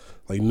completely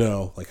like,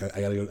 no, like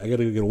I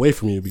gotta get away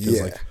from you because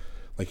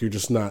like you're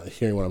just not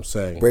hearing what I'm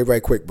saying. Wait,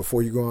 right quick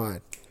before you go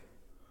on.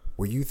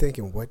 Were you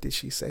thinking, what did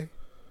she say?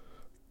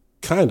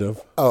 Kind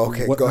of. Oh,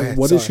 okay. Go ahead.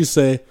 What did she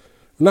say?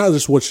 Not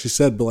just what she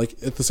said, but like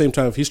at the same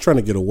time, if he's trying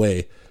to get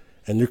away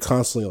and you're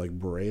constantly like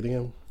berating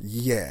him,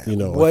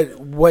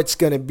 what's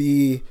gonna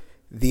be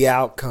the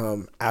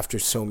outcome after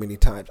so many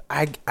times?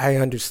 I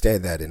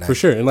understand that, and for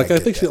sure. And like I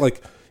think she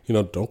like,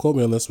 don't quote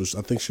me on this, which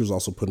I think she was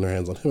also putting her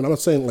hands on him. And I'm not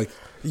saying like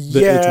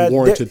that it's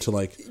warranted to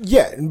like,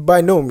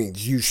 by no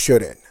means you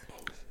shouldn't.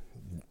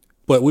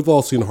 But we've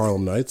all seen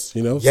Harlem Nights,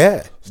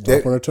 Yeah,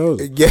 stop on our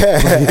toes. Yeah,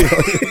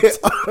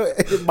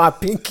 my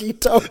pinky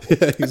toe.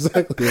 Yeah,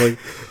 exactly. Like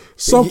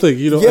something,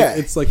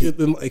 it's like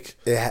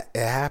it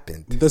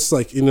happened. This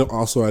like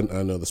also I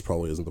know this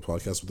probably isn't the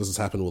podcast, but this has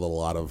happened with a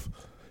lot of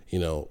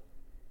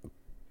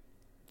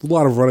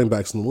running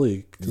backs in the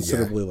league,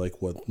 considerably like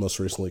what most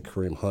recently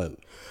Kareem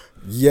Hunt.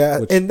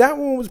 Yeah, and that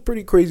one was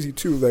pretty crazy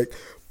too. Like,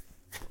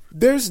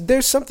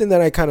 there's something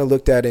that I kind of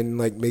looked at and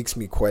like makes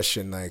me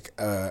question, like,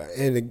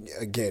 and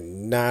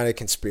again, not a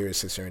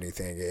conspiracist or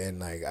anything, and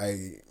like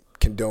I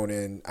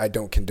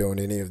don't condone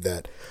any of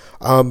that,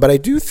 but I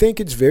do think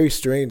it's very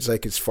strange,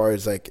 like as far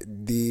as like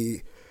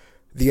the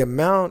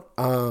amount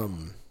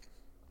of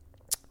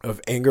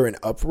anger and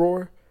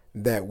uproar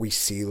that we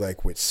see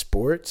like with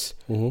sports,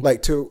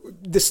 like to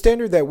the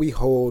standard that we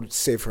hold,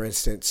 say for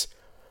instance,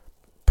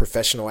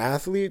 professional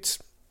athletes,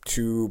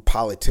 to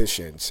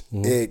politicians,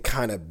 it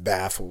kind of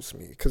baffles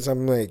me because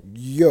I'm like,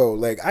 yo,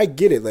 like I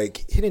get it,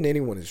 like hitting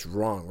anyone is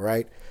wrong,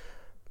 right?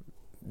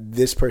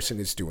 This person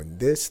is doing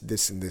this,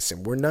 this, and this,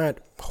 and we're not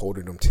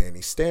holding them to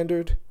any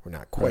standard. We're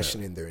not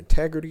questioning their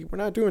integrity. We're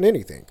not doing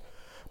anything.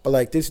 But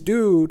like this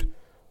dude,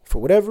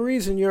 for whatever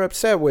reason you're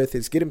upset with,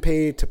 is getting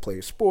paid to play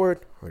a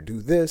sport or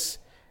do this,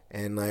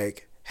 and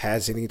like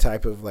has any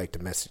type of like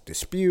domestic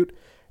dispute.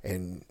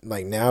 And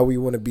like now we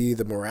want to be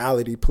the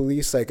morality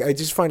police. Like I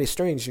just find it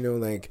strange, you know,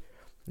 like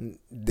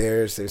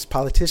there's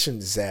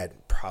politicians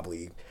that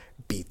probably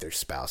beat their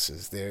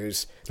spouses.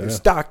 There's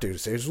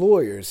doctors, there's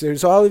lawyers,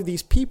 there's all of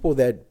these people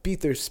that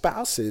beat their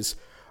spouses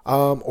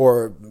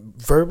or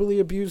verbally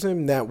abuse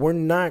them that we're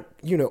not,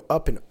 you know,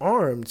 up in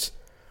arms,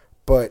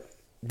 but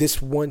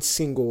this one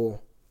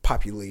single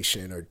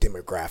population or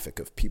demographic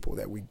of people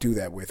that we do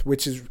that with,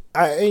 which is,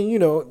 and you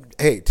know,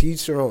 hey, to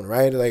each their own,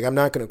 right? Like I'm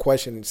not going to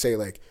question and say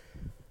like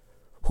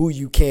who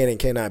you can and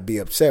cannot be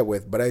upset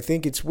with, but I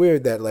think it's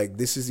weird that like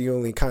this is the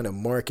only kind of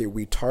market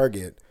we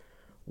target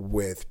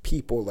with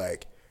people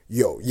like,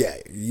 yo, yeah,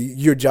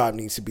 your job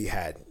needs to be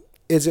had.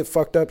 Is it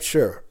fucked up?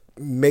 Sure.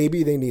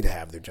 Maybe they need to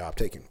have their job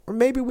taken. Or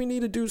maybe we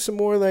need to do some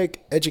more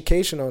like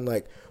education on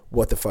like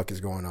what the fuck is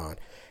going on.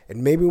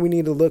 And maybe we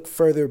need to look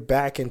further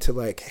back into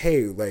like,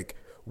 hey, like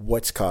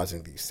what's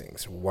causing these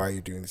things? Why are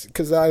you doing this?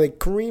 Because like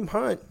Kareem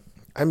Hunt,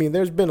 I mean,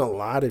 there's been a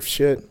lot of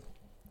shit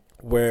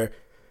where,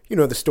 you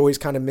know, the story's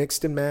kind of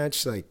mixed and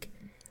matched. Like,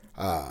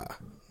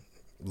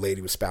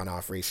 lady was spouting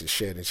off racist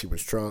shit and she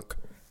was drunk.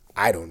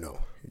 I don't know.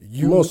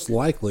 Most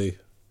likely.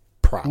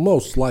 Probably.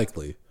 Most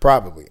likely.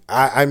 Probably.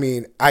 I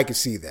mean, I could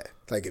see that.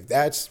 Like, if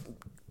that's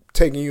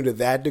taking you to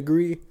that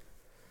degree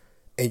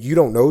and you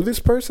don't know this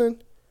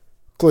person,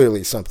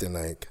 clearly something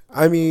like,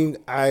 I mean,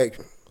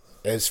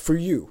 as for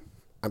you,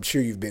 I'm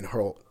sure you've been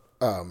hurled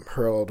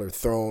or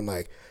thrown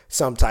like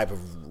some type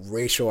of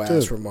racial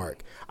ass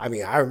remark. I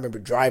mean, I remember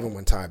driving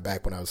one time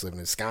back when I was living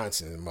in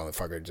Wisconsin and the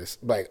motherfucker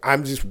just like,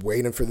 I'm just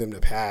waiting for them to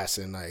pass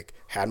and like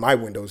had my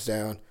windows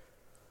down.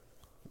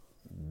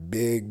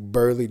 Big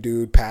burly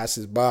dude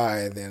passes by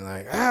and then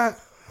like, I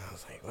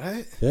was like,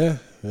 what? Yeah.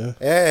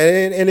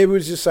 And it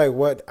was just like,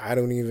 what? I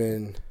don't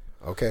even,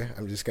 okay,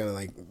 I'm just gonna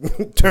like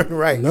turn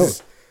right. No.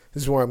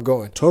 This is where I'm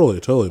going.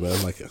 Totally,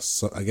 man. Like,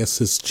 so I guess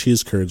his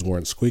cheese curds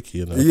weren't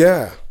squeaky enough.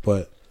 Yeah.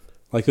 But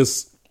like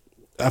this,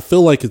 I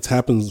feel like it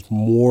happens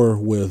more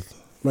with,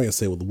 I'm not gonna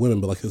say with women,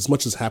 but like as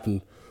much as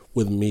happened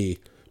with me,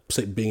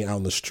 say being out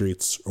in the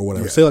streets or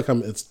whatever. Yeah. Say like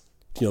it's,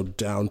 you know,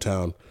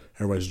 downtown,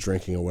 everybody's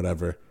drinking or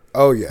whatever.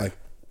 Oh yeah. Like,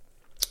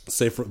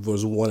 say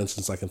there's one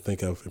instance I can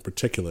think of in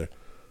particular.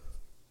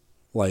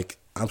 Like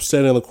I'm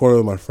standing in the corner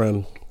with my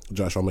friend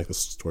Josh. I'll make this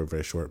story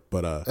very short,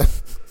 but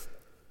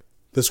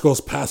this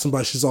girl's passing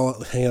by. She's all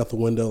hanging out the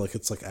window, like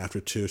it's like after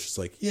 2. She's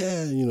like,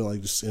 yeah, you know,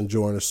 like just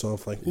enjoying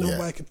herself. Like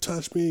nobody can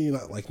touch me. You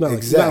know, like not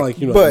like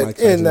you know. But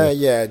in that,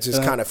 yeah, it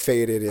just kind of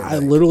faded. I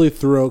literally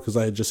threw because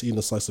I had just eaten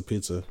a slice of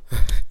pizza.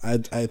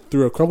 I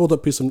threw a crumbled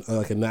up piece of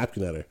like a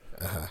napkin at her,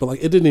 but like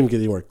it didn't even get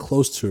anywhere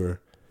close to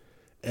her.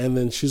 And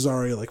then she's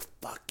already like,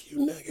 "Fuck you,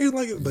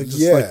 nigga!" Like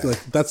just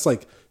like that's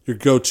like your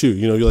go-to.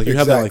 You know, you're like you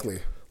have that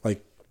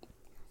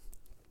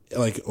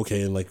like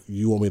okay, and like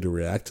you want me to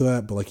react to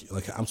that, but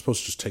like I'm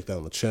supposed to just take that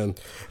on the chin.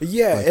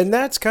 Yeah, like, and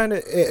that's kind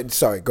of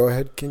sorry. Go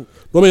ahead. I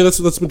mean, that's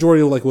the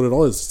majority of like what it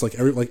all is. It's like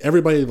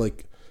everybody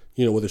like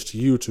you know whether it's to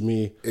you to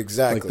me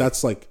exactly. Like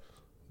that's like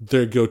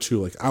their go-to.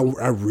 Like I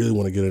really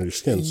want to get under your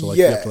skin, so like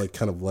you have to like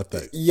kind of let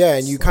that. Yeah,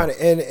 and you kind of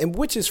and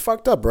which is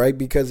fucked up, right?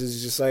 Because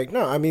it's just like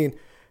no, I mean.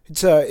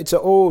 It's an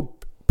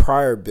old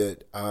Pryor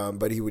bit,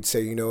 but he would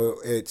say, you know,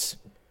 it's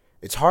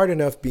hard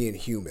enough being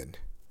human,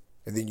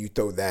 and then you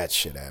throw that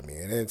shit at me,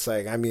 and it's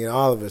like, I mean,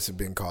 all of us have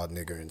been called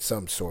nigger in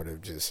some sort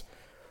of just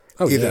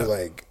either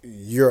like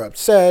you're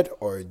upset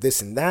or this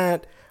and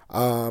that,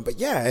 but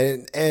yeah,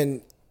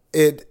 and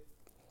it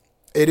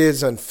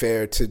is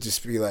unfair to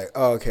just be like,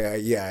 oh, okay,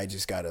 yeah, I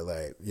just gotta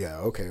like, yeah,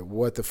 okay,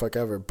 what the fuck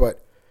ever,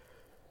 but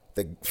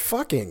the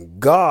fucking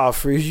gall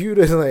for you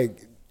to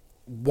like.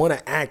 Want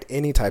to act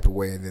any type of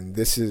way, and then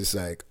this is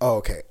like, oh,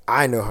 okay,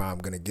 I know how I'm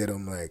gonna get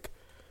him. Like,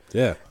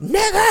 yeah,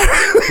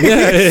 nigga.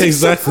 Yeah,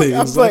 exactly.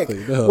 I was like,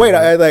 wait,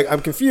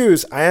 I'm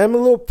confused. I am a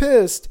little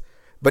pissed,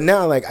 but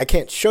now like I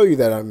can't show you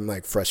that I'm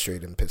like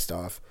frustrated and pissed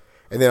off.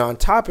 And then on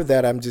top of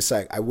that, I'm just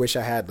like, I wish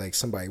I had like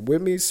somebody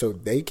with me so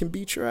they can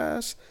beat your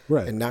ass,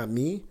 right, and not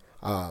me.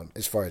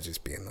 As far as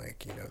just being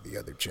like, you know, the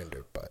other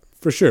gender, but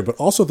for sure. But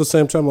also at the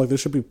same time, like there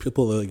should be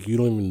people that like you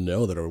don't even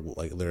know that are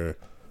like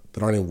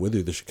that aren't even with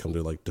you, they should come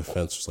to like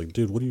defense. It's like,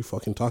 dude, what are you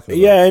fucking talking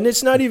about? Yeah, and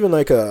it's not even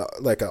like a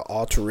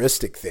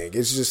altruistic thing.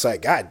 It's just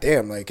like, god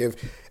damn, like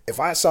if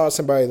I saw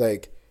somebody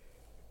like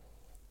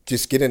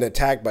just getting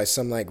attacked by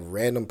some like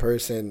random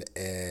person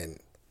and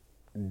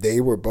they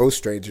were both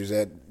strangers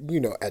that, you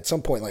know, at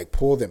some point like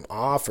pull them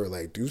off or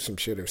like do some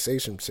shit or say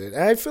some shit.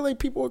 And I feel like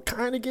people are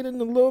kind of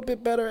getting a little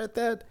bit better at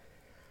that,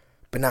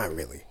 but not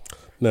really.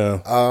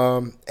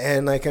 No.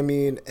 And like, I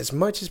mean, as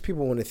much as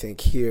people want to think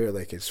here,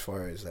 like as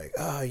far as like,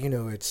 oh, you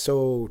know, it's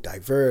so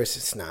diverse,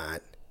 it's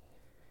not.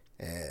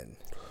 And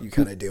you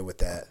kind of deal with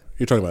that.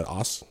 You're talking about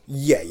Austin?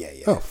 Yeah.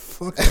 Oh,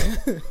 fuck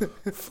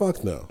no.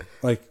 Fuck no.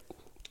 Like,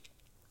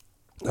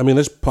 I mean,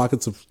 there's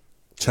pockets of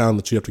town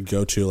that you have to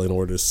go to like, in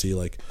order to see,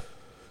 like,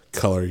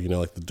 color, you know,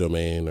 like the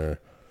Domain or,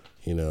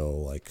 you know,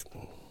 like,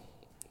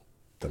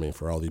 I mean,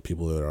 for all the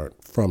people that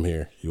aren't from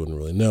here, you wouldn't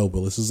really know,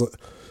 but this is,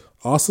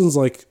 Austin's,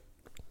 like,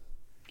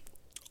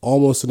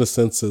 almost in a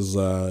sense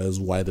as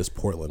white as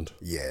Portland.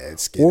 Yeah,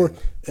 it's getting... Or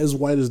as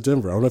white as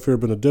Denver. I don't know if you've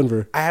ever been to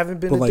Denver. I haven't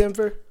been to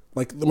Denver.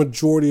 Like, the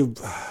majority of...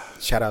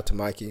 Shout out to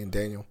Mikey and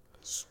Daniel.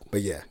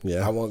 But yeah,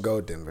 I won't go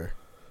to Denver.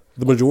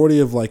 The majority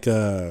of, like,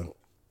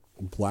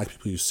 black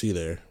people you see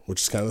there,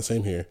 which is kind of the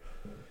same here,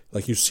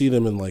 like, you see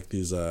them in, like,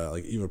 these,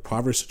 like, either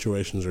poverty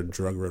situations or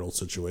drug-riddled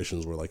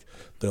situations where, like,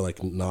 they're,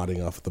 like,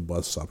 nodding off at the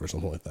bus stop or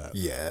something like that.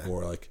 Yeah.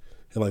 Or, like...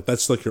 And, like,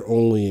 that's, like, your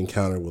only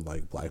encounter with,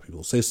 like, black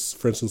people. Say,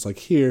 for instance, like,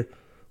 here...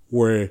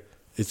 where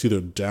it's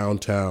either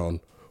downtown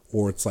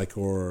or it's like,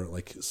 or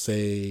like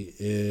say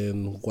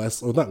in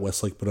not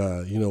Westlake,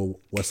 but you know,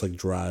 Westlake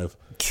Drive,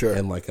 sure,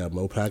 and like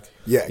Mopac,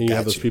 yeah. And you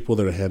have those people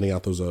that are handing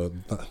out those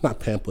not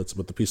pamphlets,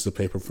 but the pieces of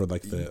paper for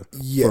like the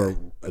for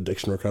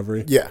addiction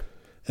recovery, yeah.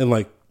 And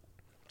like,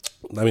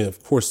 I mean,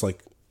 of course,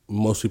 like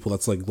most people,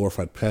 that's like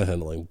glorified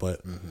panhandling,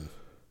 but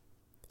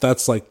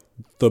that's like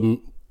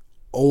the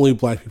only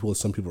black people that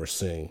some people are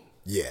seeing.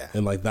 Yeah,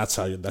 and like that's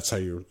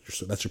your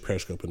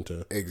periscope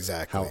into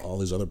exactly how all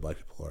these other black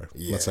people are.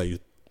 Yeah, that's how you.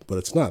 But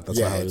it's not. That's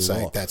not how it's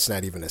like that's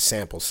not even a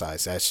sample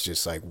size. That's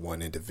just like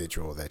one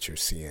individual that you're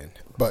seeing,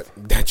 but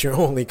that you're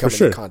only coming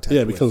in contact.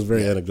 Yeah, it becomes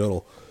very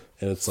anecdotal,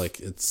 and it's like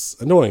it's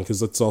annoying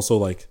because it's also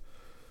like,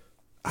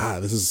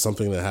 this is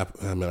something that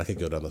happened. I mean, I could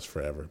go down this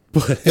forever,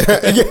 but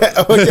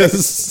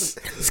this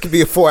could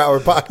be a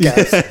 4-hour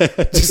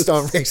podcast just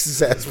on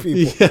racist ass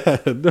people. Yeah,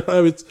 no,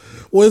 I mean,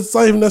 it's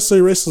not even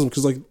necessarily racism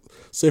because like.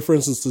 Say, for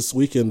instance, this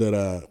weekend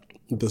at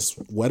this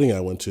wedding I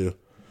went to,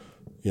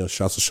 you know,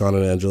 shouts to Sean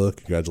and Angela.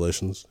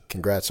 Congratulations.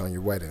 Congrats on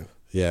your wedding.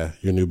 Yeah,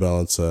 your New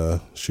Balance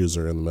shoes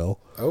are in the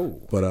mail.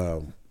 Oh. But,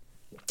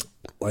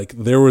 like,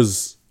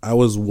 I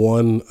was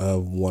one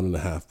of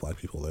 1.5 black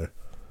people there.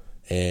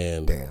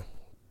 And damn.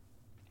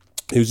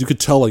 You could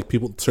tell, like,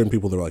 certain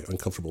people, they're, like,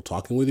 uncomfortable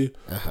talking with you.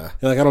 Uh-huh.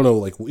 And, like, I don't know,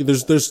 like,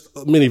 there's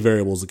many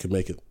variables that could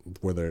make it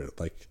where they're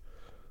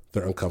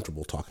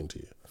uncomfortable talking to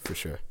you. For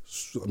sure.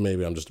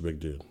 Maybe I'm just a big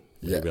dude.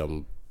 Maybe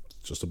I'm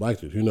just a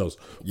black dude. Who knows?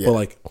 Yeah. But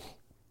like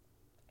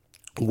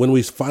when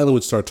we finally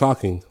would start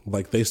talking,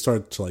 like they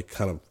start to like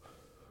kind of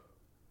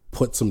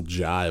put some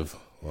jive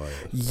on it.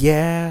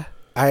 Yeah.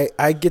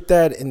 I get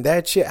that and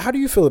that shit. How do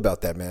you feel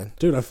about that, man?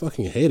 Dude, I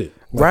fucking hate it.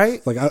 Like,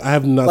 right? Like I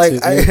have not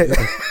like seen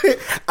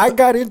I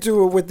got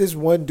into it with this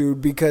one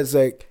dude because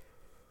like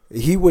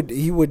he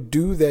would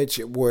do that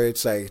shit where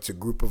it's like it's a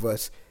group of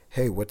us.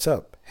 Hey, what's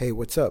up? Hey,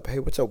 what's up? Hey,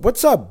 what's up?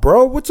 What's up,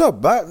 bro? What's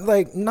up?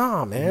 Like,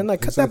 nah, man.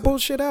 Like, cut that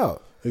bullshit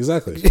out.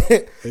 Exactly.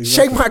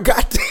 Shake my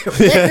goddamn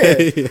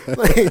hand. Yeah.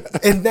 Like,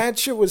 and that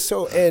shit was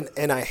so,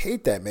 and I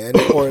hate that, man.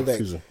 Or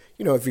like,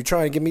 you know, if you're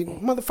trying to give me,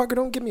 motherfucker,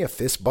 don't give me a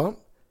fist bump.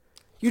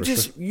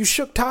 You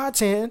shook Todd's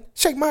hand.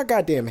 Shake my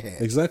goddamn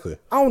hand. Exactly.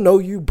 I don't know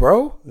you,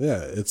 bro.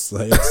 Yeah, it's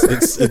like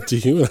it's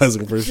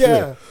dehumanizing for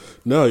sure.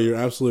 No, you're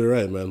absolutely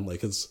right, man.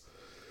 Like it's.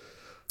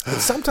 And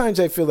sometimes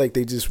I feel like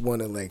they just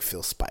want to like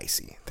feel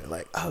spicy. They're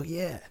like, "Oh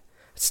yeah,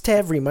 it's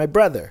Tevry, my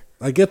brother."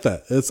 I get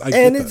that.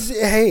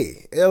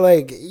 Hey,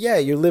 like yeah,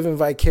 you're living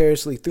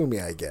vicariously through me,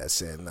 I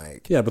guess, and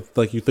like yeah, but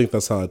like you think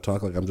that's how I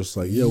talk? Like I'm just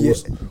like, yo,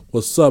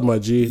 what's up, my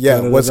G? Yeah,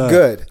 what's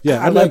good?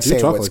 Yeah, I like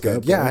saying talk what's like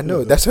good. that, Yeah, I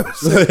know. That's what I'm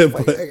saying.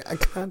 Like, I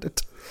kind of.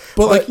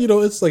 But like you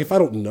know, it's like if I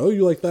don't know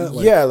you like that,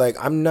 like, yeah, like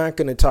I'm not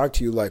gonna talk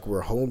to you like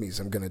we're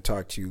homies. I'm gonna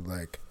talk to you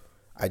like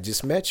I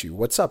just met you.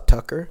 What's up,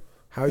 Tucker?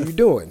 How are you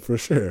doing? For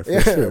sure.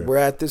 We're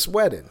at this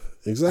wedding.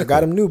 Exactly. I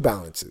got him New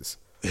Balances.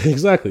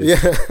 Exactly.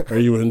 Yeah. Are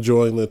you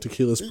enjoying the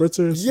tequila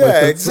spritzers? Yeah,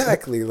 like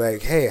exactly.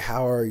 Like, hey,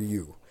 how are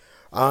you?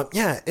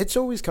 Yeah, it's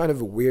always kind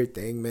of a weird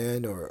thing,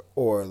 man.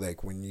 Or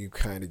like when you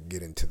kind of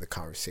get into the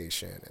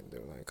conversation and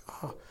they're like,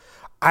 oh,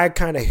 I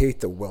kind of hate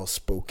the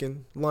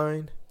well-spoken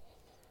line.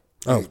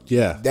 Like,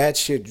 yeah. That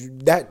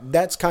shit,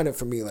 that's kind of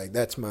for me, like,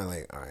 that's my,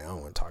 like, all right, I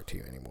don't want to talk to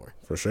you anymore.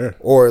 For sure.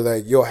 Or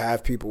like you'll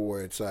have people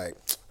where it's like,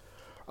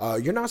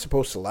 you're not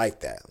supposed to like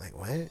that. Like,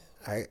 what?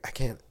 I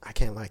can't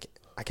like it.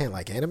 I can't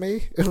like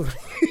anime.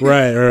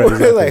 Right.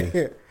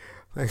 Exactly.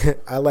 like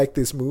I like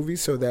this movie,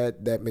 so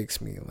that makes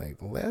me like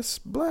less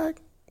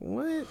black.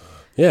 What?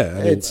 Yeah,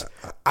 I mean,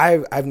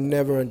 I've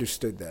never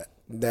understood that.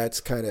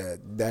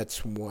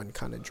 That's one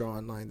kind of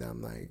drawing line that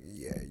I'm like,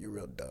 yeah, you're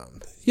real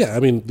dumb. Yeah, I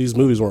mean, these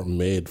movies weren't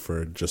made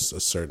for just a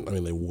certain. I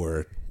mean, they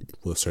were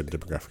with a certain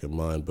demographic in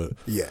mind, but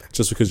yeah,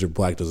 just because you're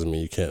black doesn't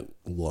mean you can't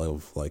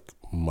love like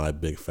My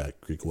Big Fat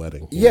Greek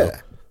Wedding. Yeah. Know?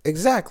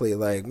 Exactly.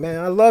 Like, man,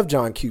 I love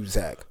John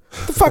Cusack.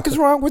 What the fuck is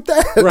wrong with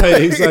that?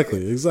 Right,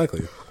 exactly.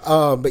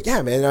 But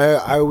yeah, man,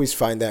 I always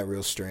find that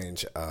real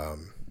strange.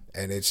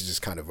 And it's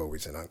just kind of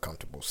always an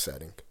uncomfortable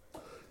setting.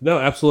 No,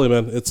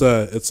 absolutely, man. It's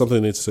something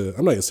that needs to.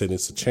 I'm not gonna say it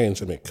needs to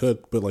change. I mean, it could,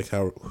 but like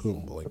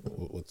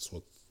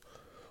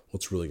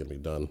what's really gonna be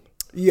done?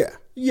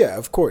 Yeah,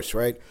 of course,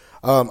 right?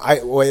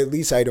 At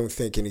least I don't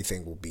think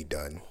anything will be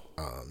done.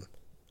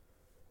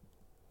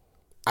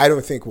 I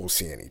don't think we'll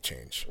see any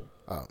change,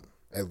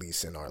 at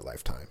least in our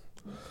lifetime.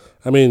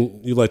 I mean,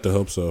 you'd like to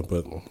hope so,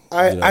 but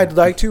I'd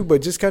like to,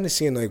 but just kind of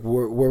seeing like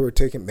where we're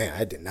taking. Man,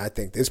 I did not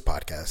think this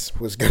podcast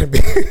was going to be,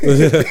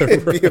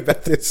 be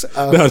about this.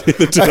 No,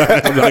 neither did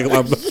I.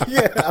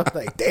 I'm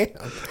like, damn.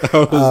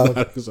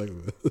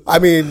 I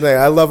mean, like,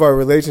 I love our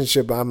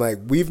relationship, but I'm like,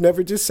 we've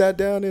never just sat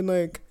down and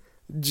like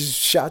just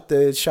shot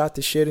the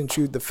shit and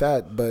chewed the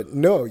fat. But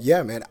no,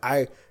 yeah, man.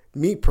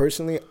 Me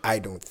personally, I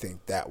don't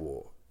think that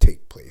will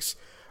take place.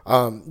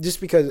 Just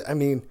because, I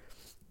mean,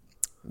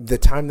 the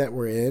time that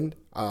we're in.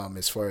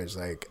 As far as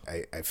like,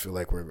 I feel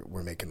like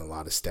we're making a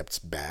lot of steps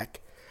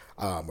back.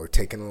 We're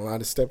taking a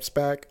lot of steps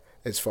back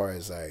as far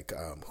as like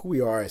who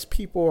we are as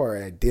people,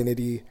 our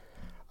identity,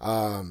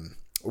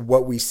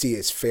 what we see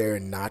as fair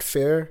and not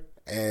fair,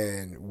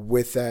 and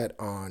with that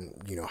on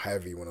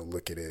however you want to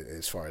look at it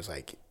as far as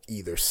like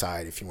either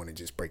side, if you want to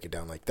just break it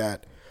down like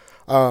that.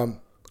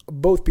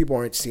 Both people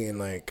aren't seeing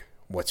like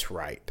what's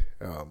right,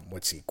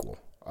 what's equal,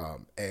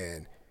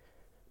 and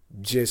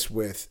just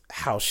with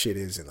how shit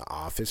is in the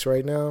office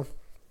right now.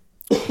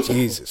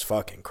 Jesus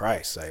fucking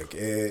Christ. Like,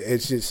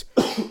 it's just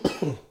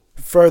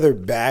further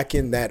back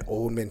in that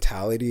old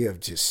mentality of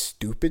just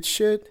stupid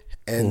shit.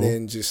 And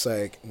then just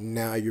like,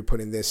 now you're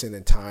putting this in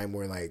a time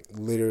where like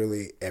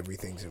literally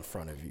everything's in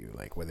front of you.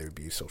 Like whether it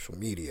be social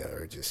media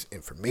or just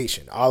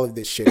information, all of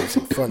this shit is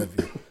in front of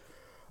you.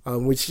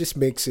 Which just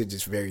makes it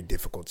just very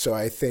difficult. So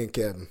I think,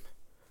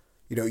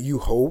 you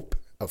hope,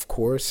 of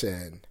course,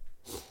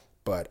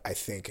 but I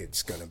think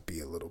it's going to be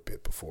a little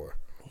bit before,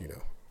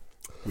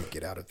 we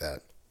get out of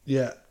that.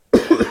 Yeah.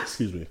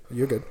 Excuse me.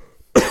 You're good.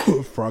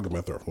 Frog in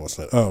my throat from last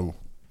night.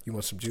 You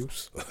want some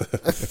juice?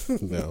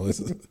 No,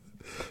 listen.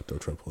 Don't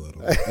try to pull that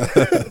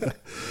on.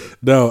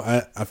 No,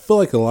 I feel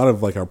like a lot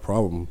of like our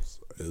problems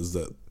is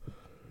that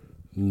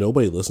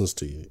nobody listens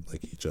to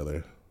like each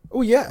other.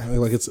 Oh yeah.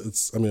 Like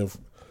it's I mean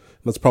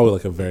that's probably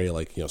like a very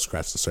like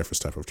scratch the surface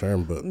type of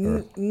term, but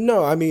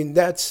no, I mean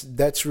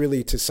that's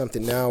really to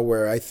something now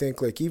where I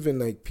think like even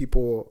like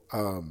people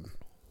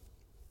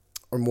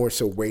or more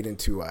so waiting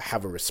to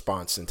have a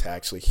response and to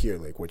actually hear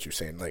like what you're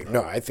saying. Like,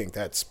 no, I think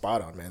that's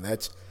spot on, man.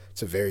 It's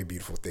a very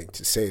beautiful thing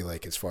to say.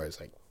 Like, as far as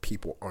like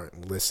people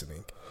aren't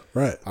listening,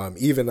 right?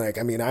 Even like,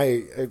 I mean,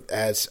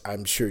 as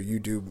I'm sure you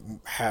do,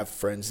 have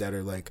friends that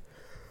are like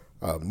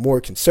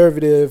more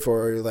conservative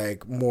or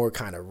like more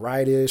kind of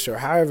rightish or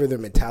however their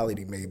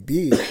mentality may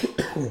be.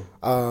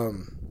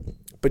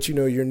 But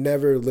you're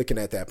never looking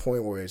at that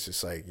point where it's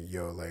just like,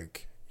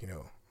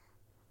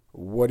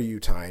 what are you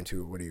tying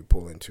to? What are you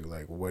pulling to?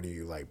 Like, what are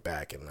you like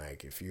backing?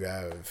 Like, if you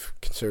have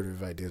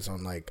conservative ideas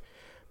on like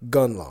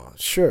gun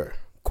laws, sure,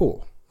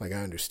 cool. Like,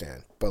 I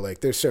understand. But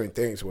like, there's certain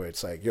things where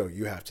it's like,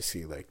 you have to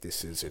see like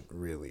this isn't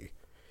really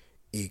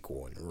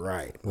equal and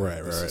right.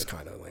 Right. This is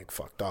kind of like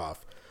fucked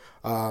off.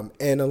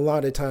 And a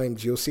lot of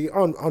times you'll see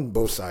on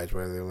both sides,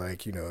 whether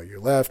like,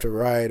 you're left or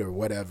right or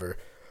whatever,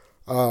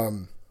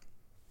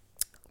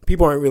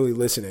 people aren't really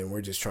listening.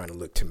 We're just trying to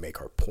look to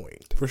make our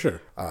point. For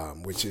sure.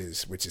 Which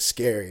is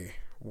scary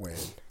when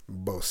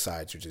both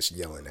sides are just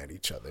yelling at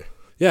each other.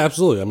 Yeah,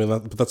 absolutely. I mean,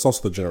 but that's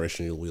also the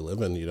generation we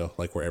live in,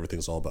 like where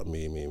everything's all about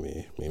me.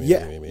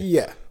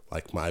 Yeah.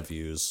 Like my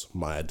views,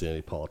 my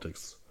identity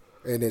politics.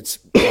 And it's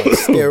on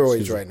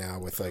steroids right now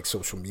with like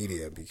social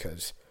media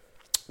because...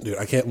 Dude,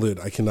 I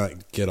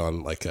cannot get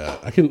on like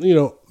I can,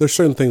 there's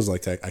certain things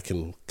like I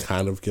can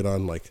kind of get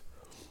on. Like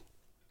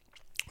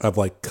I've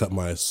like cut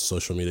my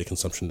social media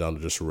consumption down to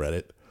just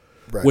Reddit,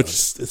 right, which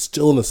it's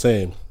still in the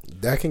same.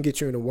 That can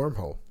get you in a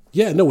wormhole.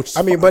 Yeah, no, which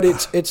I mean, but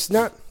it's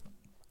not.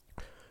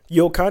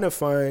 You'll kind of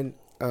find.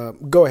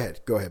 Go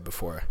ahead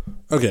before.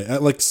 Okay, I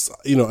like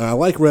I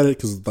like Reddit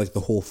because like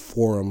the whole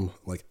forum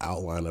like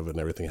outline of it and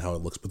everything, how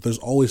it looks. But there's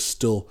always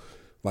still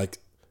like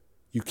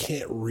you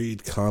can't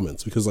read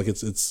comments because like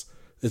it's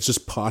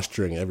just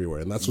posturing everywhere,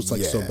 and that's what's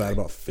like so bad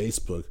about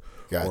Facebook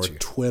or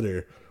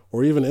Twitter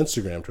or even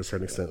Instagram to a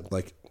certain extent.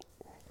 Like,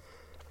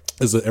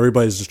 is that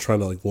everybody's just trying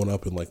to like one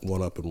up and like,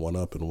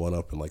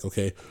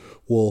 okay,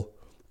 well,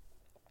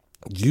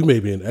 you may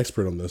be an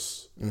expert on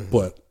this,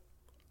 but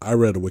I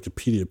read a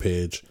Wikipedia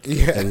page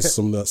and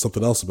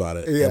something else about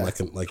it,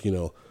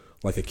 and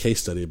like a case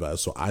study about it,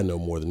 so I know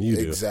more than you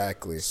do.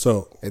 Exactly.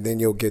 So, and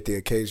then you'll get the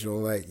occasional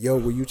like, "Yo,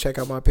 will you check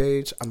out my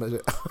page? I'm an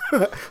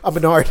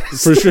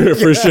artist." For sure.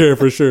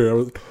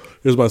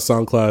 Here's my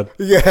SoundCloud.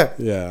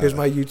 Yeah. Here's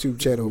my YouTube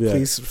channel. Yeah.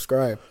 Please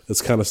subscribe.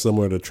 It's kind of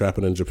similar to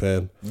Trapping in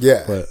Japan.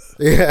 Yeah. But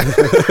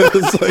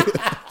it's like,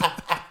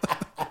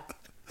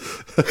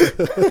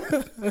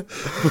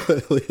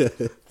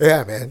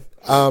 yeah, man.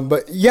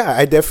 But yeah,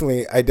 I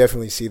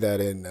definitely see that,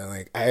 and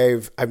like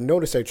I've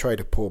noticed I try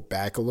to pull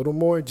back a little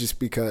more just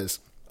because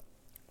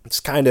it's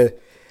kind of,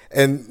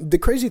 and the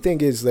crazy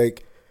thing is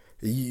like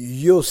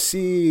you'll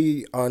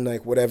see on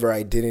like whatever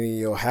identity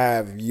you'll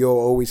have, you'll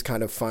always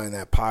kind of find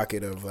that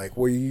pocket of like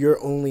where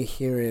you're only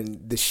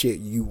hearing the shit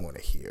you want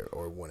to hear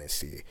or want to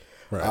see.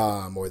 Right.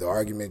 Or the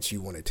arguments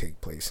you want to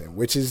take place in,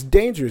 which is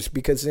dangerous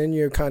because then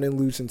you're kind of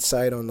losing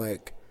sight on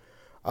like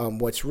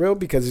what's real,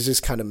 because it's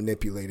just kind of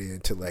manipulated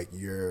into like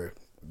you're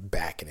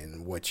backing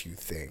in what you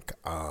think,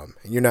 and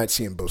you're not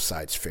seeing both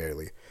sides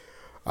fairly.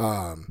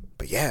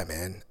 But yeah,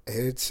 man,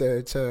 it's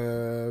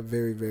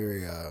very,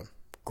 very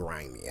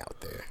grimy out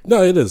there.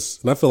 No, it is,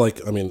 and I feel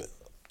like, I mean,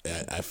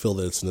 I feel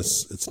that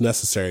it's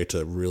necessary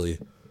to really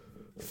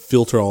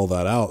filter all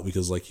that out,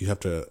 because like you have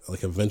to,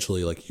 like,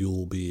 eventually, like,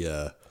 you'll be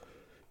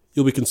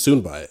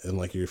consumed by it, and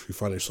like if you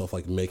find yourself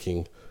like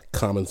making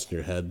comments in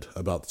your head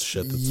about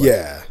shit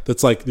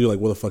that's like you're like,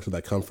 where the fuck did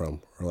that come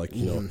from? Or like,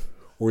 you know,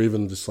 or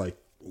even just like,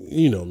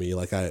 you know me,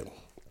 like I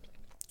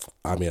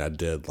mean, I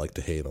did like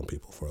to hate on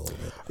people for a little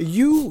bit.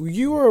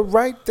 You are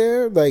right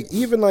there. Like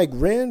even like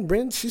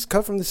Ren, she's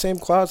cut from the same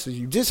cloth as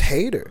you. Just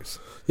haters.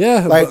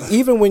 Yeah. Like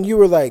even when you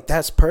were like,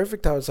 that's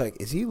perfect, I was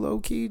like, is he low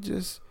key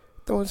just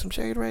throwing some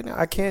shade right now?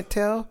 I can't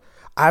tell.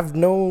 I've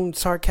known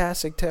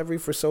sarcastic Tevry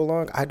for so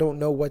long. I don't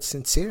know what's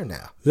sincere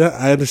now. Yeah,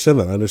 I understand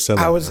that.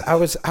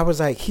 I was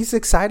like, he's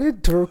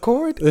excited to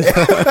record.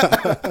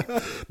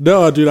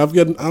 No, dude, I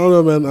don't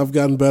know, man. I've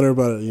gotten better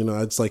about it. You know,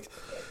 it's like,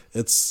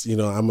 it's, you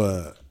know, I'm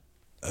a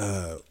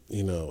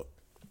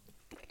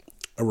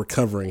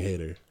recovering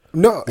hater.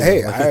 No,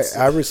 hey,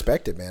 I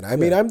respect it, man. I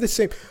mean, I'm the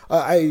same.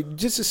 I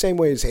just the same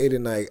way as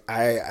Hayden. Like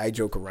I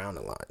joke around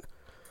a lot.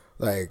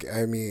 Like,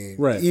 I mean,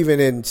 right.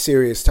 Even in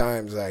serious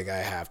times, like, I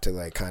have to,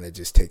 like, kind of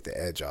just take the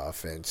edge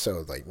off. And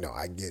so, like, no,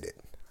 I get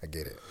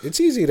it.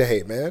 It's easy to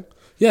hate, man.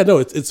 Yeah, no,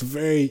 it's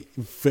very,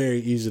 very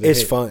easy to hate.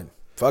 It's fun.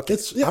 Fuck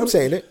it. I'm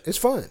saying it. It's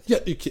fun. Yeah,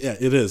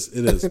 it is.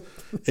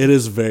 It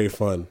is very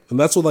fun. And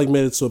that's what, like,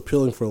 made it so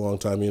appealing for a long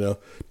time, you know,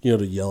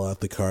 to yell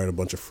at the car at a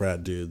bunch of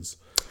frat dudes.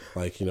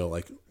 Like, you know,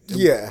 like.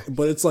 Yeah.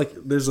 But it's like,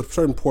 there's a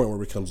certain point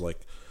where it becomes, like,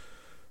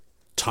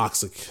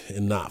 toxic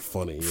and not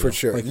funny. For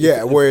sure. Like,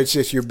 yeah, where it's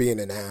just you're being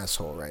an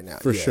asshole right now.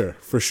 For sure.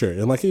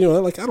 And like, you know,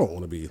 like I don't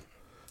want to be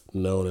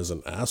known as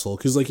an asshole,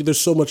 because like there's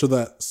so much of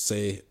that,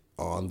 say,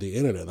 on the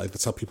internet. Like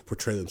that's how people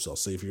portray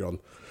themselves. Say if you're on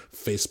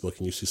Facebook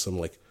and you see some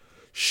like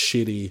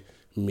shitty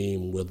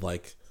meme with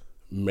like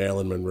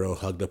Marilyn Monroe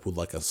hugged up with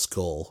like a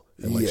skull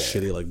and like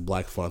shitty like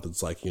black font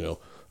that's like, you know,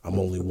 I'm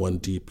only one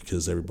deep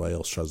because everybody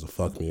else tries to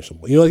fuck me or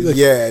something. You know, like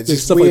it's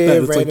just stuff weird, like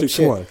that. It's like, dude,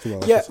 shit. Come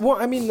on. Yeah, well,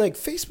 I mean, like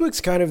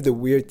Facebook's kind of the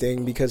weird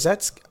thing, because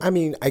that's, I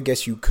mean, I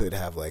guess you could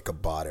have like a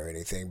bot or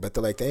anything, but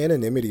the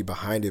anonymity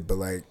behind it. But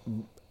like,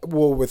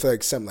 well, with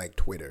like something like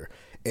Twitter,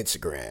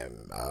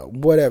 Instagram,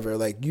 whatever,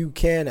 like you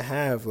can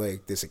have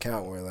like this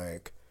account where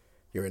like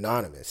you're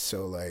anonymous,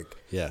 so like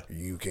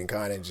you can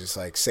kind of just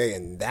like say,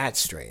 and that's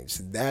strange.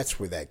 That's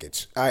where that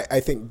gets,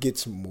 I think,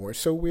 gets more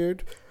so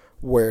weird.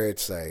 Where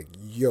it's like,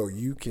 yo,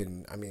 you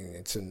can, I mean,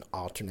 it's an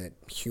alternate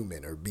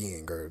human or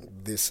being or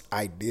this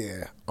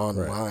idea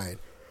online.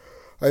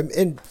 Right.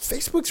 And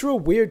Facebook's real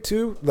weird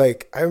too.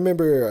 Like, I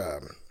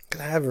remember,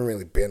 I haven't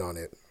really been on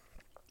it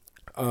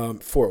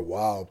for a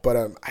while, but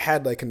I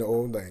had like an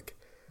old like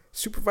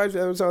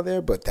supervisor that was on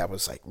there, but that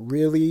was like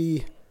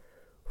really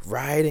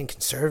right and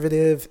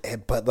conservative,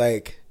 but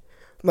like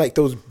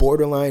those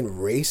borderline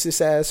racist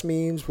ass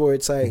memes where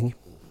it's like,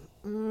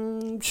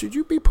 should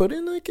you be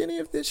putting like any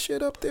of this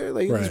shit up there?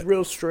 Like it's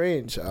real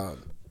strange.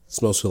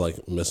 It's mostly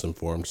like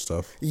misinformed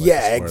stuff. Like,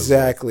 yeah,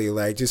 exactly.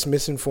 Like just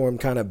misinformed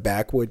kind of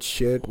backwoods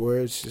shit where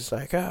it's just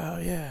like,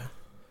 oh yeah.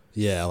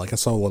 Yeah, like I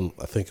saw one,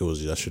 I think it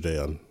was yesterday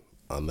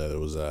on there. There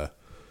was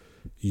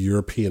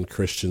European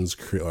Christians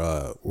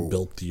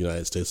built the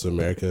United States of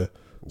America,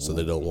 so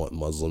they don't want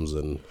Muslims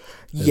and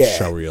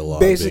Sharia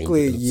law.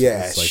 Basically,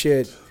 it's like,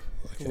 shit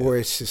where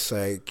it's just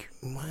like,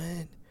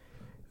 what?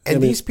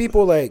 And these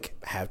people, like,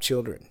 have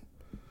children.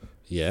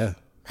 Yeah.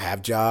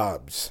 Have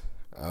jobs.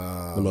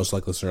 They're most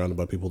likely surrounded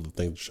by people that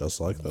think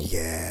just like them.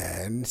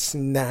 Yeah, and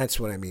that's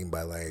what I mean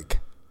by, like,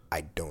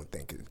 I don't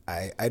think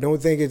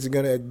it's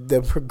going to,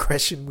 the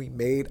progression we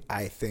made,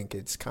 I think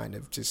it's kind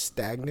of just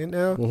stagnant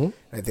now. Mm-hmm.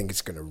 I think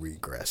it's going to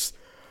regress.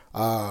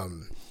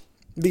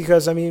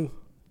 Because, I mean,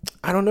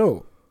 I don't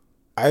know.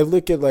 I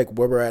look at, like,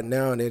 where we're at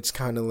now, and it's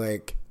kind of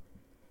like,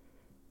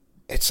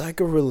 it's like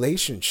a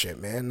relationship,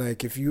 man.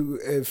 Like if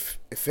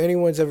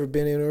anyone's ever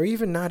been in, or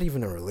even not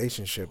even a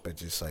relationship, but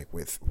just like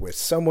with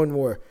someone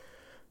where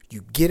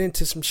you get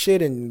into some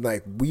shit and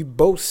like we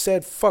both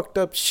said fucked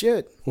up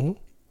shit. Mm-hmm.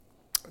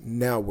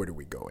 Now where do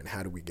we go and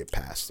how do we get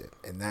past it?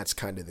 And that's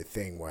kind of the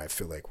thing where I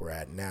feel like we're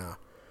at now,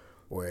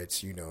 where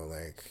it's, you know,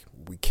 like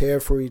we care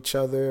for each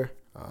other,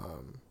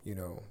 you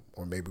know,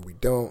 or maybe we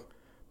don't.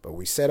 But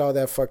we said all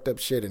that fucked up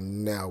shit,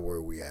 and now where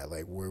are we at?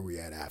 Like, where are we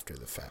at after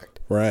the fact?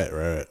 Right.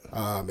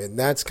 And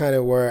that's kind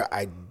of where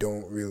I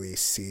don't really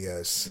see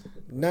us.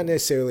 Not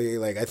necessarily,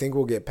 like, I think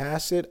we'll get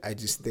past it. I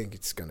just think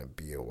it's going to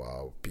be a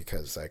while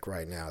because, like,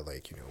 right now,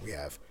 like, you know, we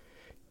have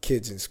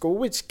kids in school,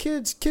 which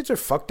kids are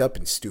fucked up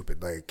and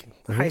stupid. Like,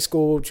 high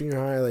school, junior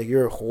high, like,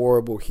 you're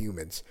horrible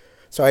humans.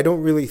 So I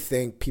don't really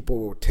think people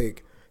will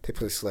take take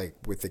place like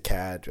with the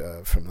cat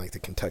from like the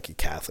Kentucky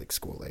Catholic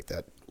school, like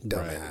that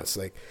dumbass.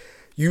 Like,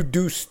 you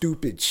do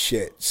stupid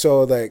shit.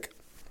 So like,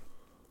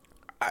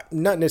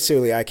 not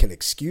necessarily I can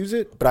excuse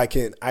it, but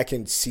I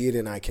can see it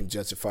and I can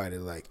justify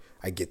it. Like,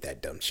 I get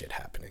that dumb shit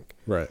happening.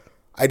 Right.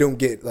 I don't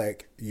get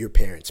like your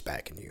parents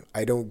backing you.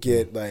 I don't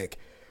get like,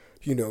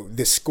 you know,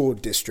 the school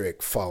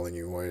district following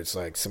you, where it's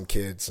like some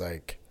kids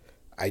like,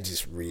 I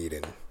just read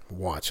and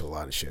watch a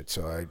lot of shit,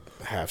 so I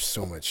have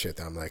so much shit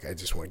that I'm like, I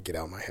just want to get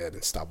out of my head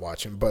and stop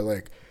watching. But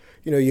like,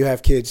 you know, you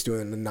have kids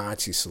doing the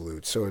Nazi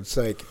salute, so it's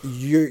like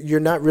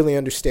you're not really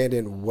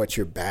understanding what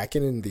you're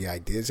backing and the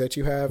ideas that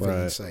you have,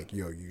 and it's like,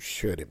 yo, you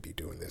shouldn't be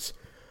doing this.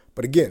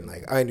 But again,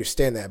 like, I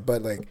understand that,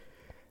 but like,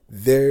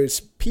 there's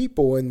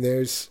people and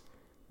there's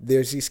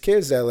these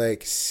kids that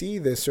like see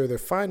this or they're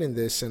finding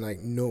this and like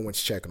no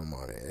one's checking them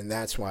on it, and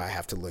that's why I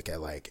have to look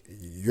at like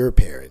your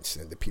parents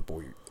and the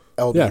people,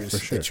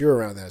 elders that you're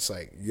around. That's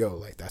like, yo,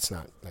 like that's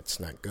not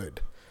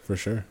good for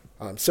sure.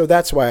 So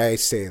that's why I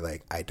say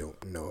like I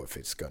don't know if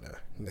it's gonna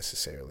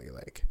necessarily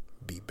like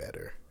be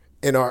better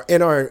in our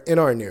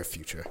near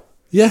future.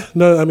 Yeah,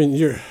 no, I mean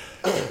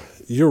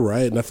you're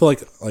right, and I feel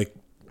like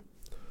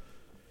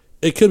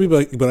it could be,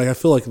 but I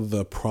feel like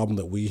the problem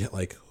that we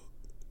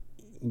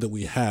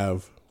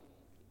have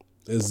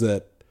is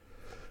that,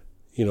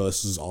 you know,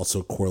 this is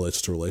also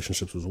correlates to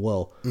relationships as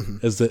well.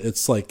 Mm-hmm. Is that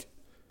it's like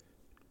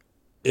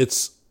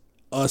it's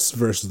us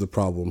versus the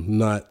problem,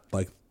 not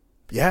like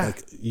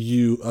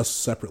us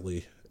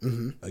separately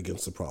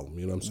against the problem.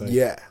 You know what I'm saying?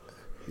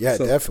 Yeah,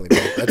 so, definitely.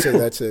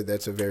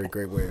 That's a very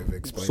great way of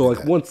explaining. So like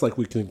that. Once like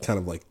we can kind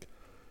of like,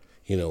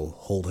 you know,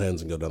 hold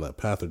hands and go down that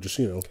path, or just,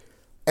 you know,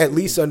 at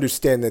least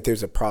understand that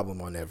there's a problem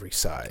on every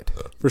side,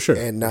 for sure,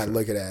 and not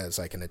look at it as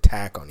like an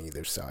attack on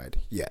either side.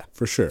 Yeah,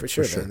 for sure,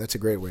 man. That's a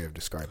great way of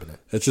describing it.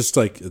 It's just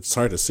like, it's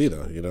hard to see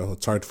though. You know,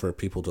 it's hard for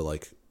people to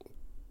like.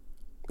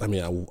 I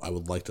mean, I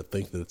would like to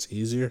think that it's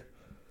easier.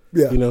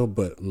 Yeah. You know,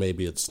 but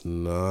maybe it's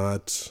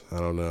not. I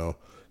don't know.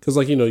 Because,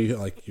 like, you know,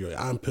 you're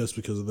I'm pissed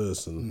because of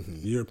this,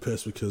 and you're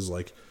pissed because,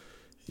 like,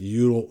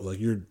 you don't, like,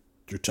 your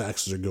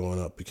taxes are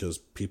going up because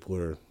people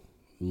are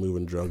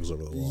moving drugs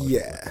over the wall.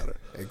 Yeah,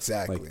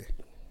 exactly. Like,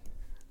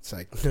 it's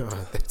like, no,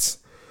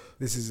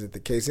 this isn't the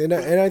case. And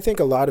I think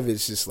a lot of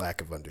it's just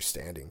lack of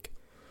understanding.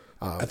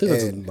 I think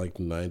that's like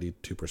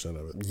 92%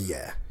 of it.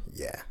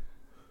 Yeah.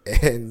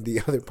 And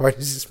the other part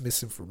is just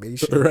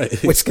misinformation, right?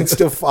 Which can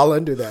still fall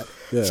under that.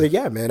 Yeah. So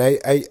yeah, man,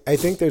 I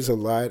think there's a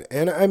lot,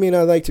 and I mean,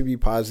 I like to be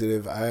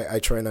positive. I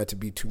try not to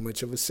be too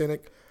much of a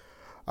cynic,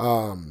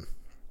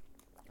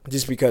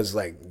 just because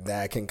like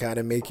that can kind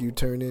of make you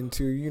turn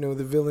into, you know,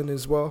 the villain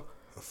as well.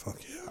 Oh, fuck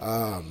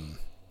yeah.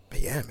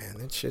 But yeah, man,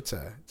 that shit's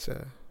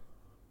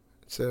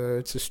it's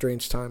a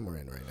strange time we're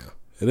in right now.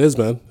 It is,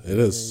 man. It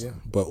is. Yeah.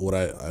 But what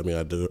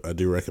I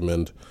do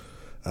recommend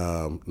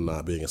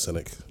not being a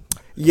cynic.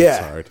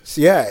 Yeah,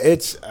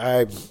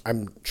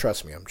 I'm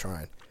trust me, I'm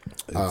trying.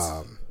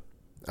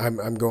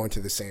 I'm going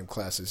to the same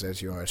classes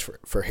as you are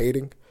for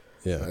hating.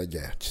 Yeah,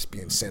 just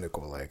being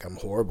cynical. Like, I'm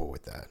horrible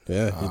with that.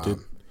 Yeah, you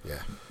do.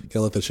 Yeah, you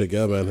can't let that shit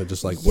go, man. It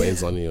just like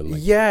weighs on you. And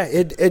like, yeah,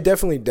 it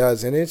definitely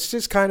does, and it's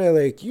just kind of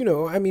like, you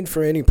know, I mean,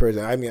 for any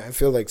person, I mean, I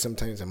feel like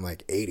sometimes I'm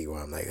like 80,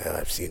 where I'm like, oh,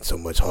 I've seen so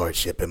much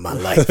hardship in my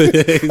life.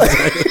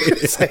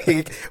 It's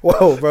like,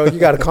 whoa, bro, you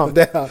got to calm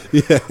down.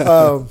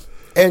 Yeah.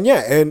 And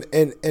yeah,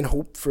 and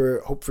hope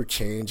for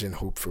change, and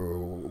hope for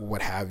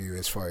what have you,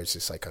 as far as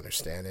just like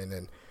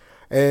understanding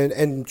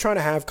and trying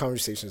to have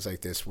conversations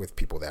like this with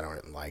people that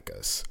aren't like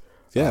us.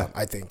 Yeah,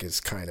 I think is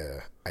kind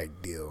of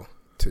ideal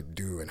to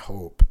do and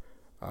hope.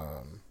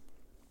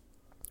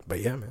 But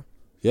yeah, man.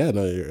 Yeah,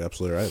 no, you're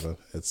absolutely right, man.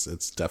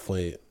 It's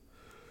definitely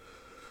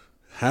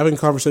having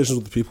conversations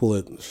with the people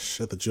that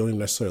you don't even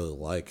necessarily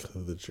like.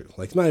 That you're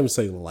like, not even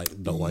saying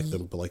don't like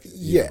them, but like,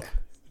 you know,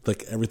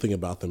 like everything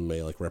about them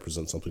may like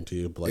represent something to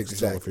you, but like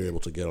still, if you're able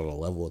to get on a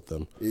level with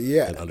them,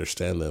 and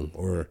understand them,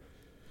 or,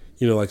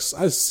 you know, like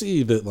I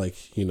see that,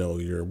 like, you know,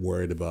 you're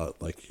worried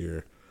about like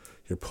your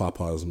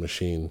Papa's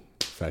machine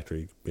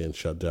factory being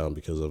shut down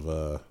because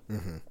of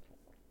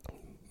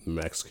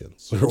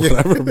Mexicans or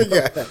whatever.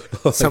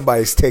 Like,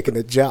 somebody's taking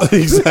a job.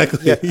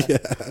 Exactly.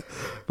 Yeah.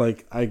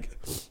 Like I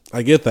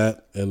get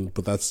that,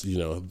 but that's, you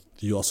know,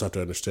 you also have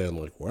to understand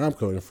like where I'm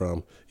coming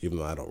from, even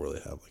though I don't really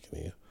have like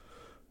any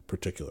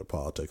particular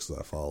politics that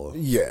I follow.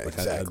 Yeah, like,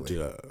 exactly.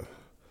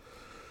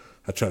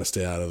 I try to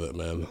stay out of it,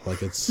 man.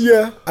 Like, it's...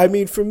 Yeah, I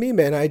mean, for me,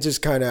 man, I'm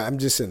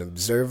just an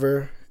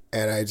observer,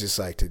 and I just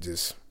like to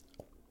just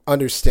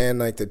understand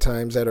like the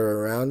times that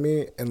are around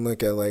me and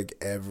look at like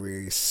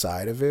every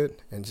side of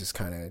it, and just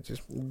kind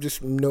of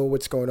just know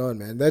what's going on,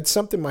 man. That's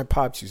something my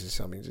pops used to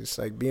tell me, just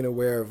like being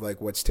aware of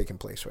like what's taking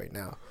place right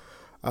now.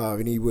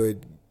 And he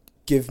would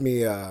give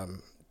me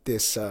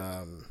this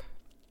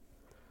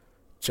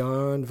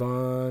John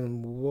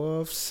Von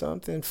Wolf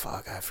something.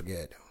 Fuck, I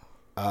forget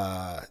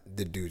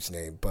the dude's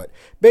name. But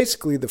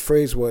basically the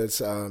phrase was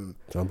John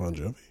Bon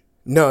Jovi?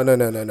 No.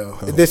 Oh.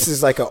 This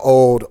is like an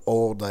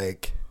old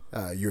like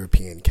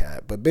European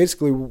cat. But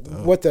basically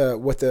what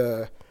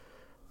the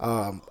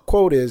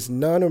Quote is,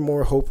 "None are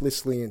more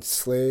hopelessly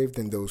enslaved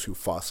than those who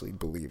falsely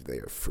believe they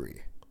are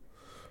free."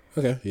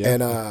 Okay, yeah.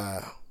 And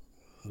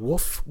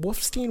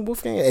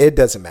Wolfgang, it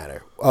doesn't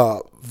matter.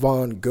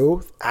 Von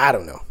Goethe, I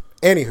don't know.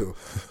 Anywho,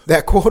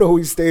 that quote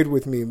always stayed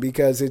with me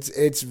because it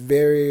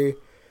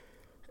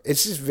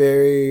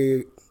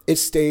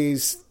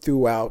stays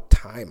throughout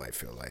time, I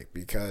feel like,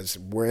 because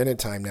we're in a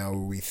time now where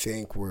we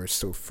think we're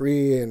so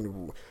free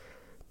and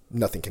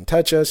nothing can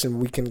touch us and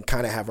we can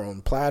kind of have our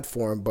own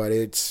platform, but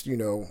it's,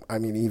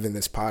 even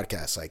this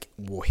podcast, like,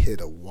 will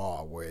hit a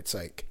wall where it's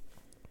like,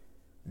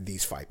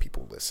 these 5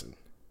 people listen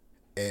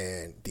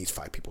and these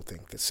 5 people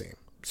think the same.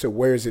 So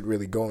where is it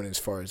really going as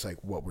far as like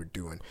what we're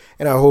doing?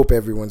 And I hope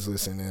everyone's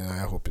listening, and I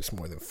hope it's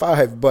more than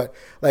 5. But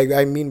like,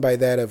 I mean by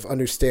that of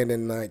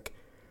understanding like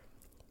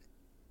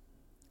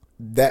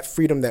that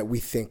freedom that we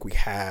think we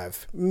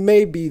have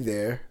may be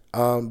there,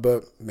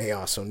 but may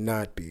also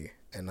not be.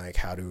 And like,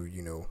 how do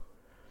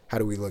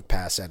we look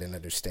past that and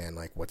understand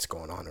like what's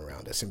going on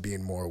around us and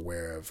being more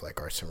aware of like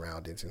our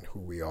surroundings and who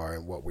we are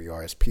and what we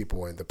are as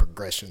people and the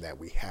progression that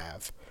we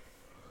have.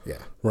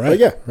 Yeah. Right. But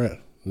yeah. Right.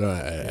 No,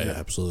 I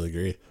absolutely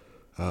agree.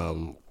 I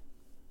mean,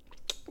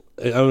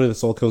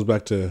 this all comes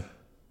back to.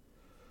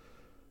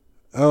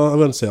 I'm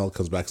gonna say all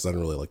comes back because I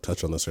didn't really like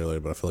touch on this earlier,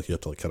 but I feel like you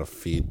have to like kind of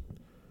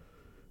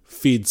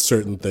feed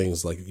certain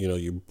things. Like,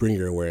 you bring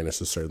your awareness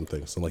to certain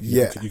things, and like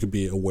you could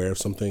be aware of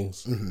some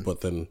things, but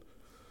then,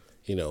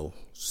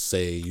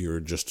 say you're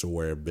just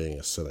aware of being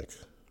a cynic.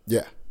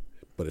 Yeah.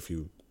 But if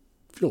you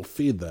don't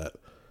feed that,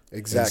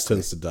 exactly, it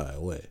tends to die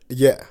away.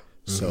 Yeah.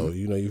 So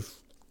you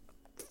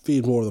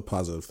feed more of the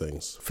positive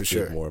things. For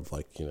sure. More of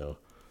like, I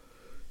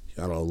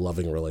don't know,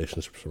 loving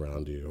relationships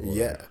around you.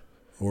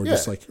 Or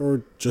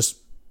just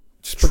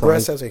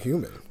progress as a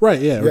human.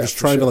 Right, yeah. Or just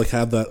trying to like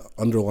have that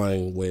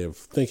underlying way of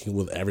thinking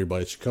with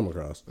everybody that you come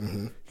across.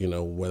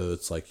 Mm-hmm. Whether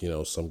it's like,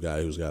 some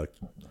guy who's got,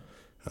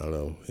 I don't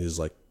know, he's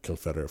like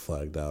Confederate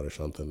flagged out or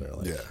something.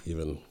 Or like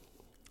even,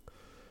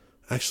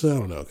 actually, I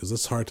don't know, because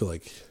it's hard to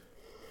like,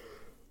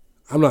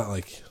 I'm not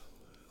like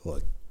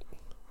what?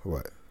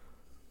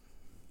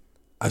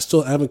 I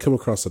haven't come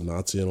across a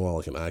Nazi in a while,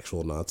 like an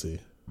actual Nazi.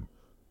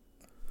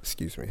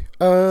 Excuse me.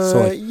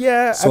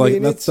 Yeah. So I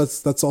mean, that's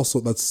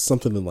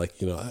something that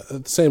like,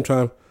 at the same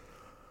time,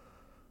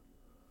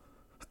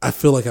 I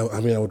feel like I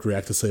would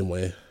react the same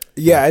way.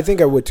 Yeah, I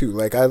think I would too.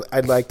 Like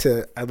I'd like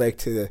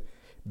to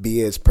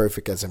be as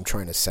perfect as I'm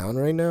trying to sound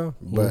right now,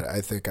 but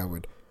I think I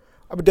would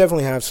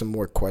definitely have some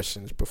more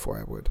questions before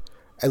I would.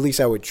 At least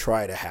I would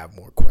try to have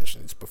more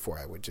questions before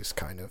I would just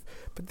kind of.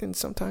 But then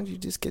sometimes you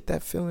just get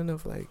that feeling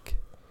of like,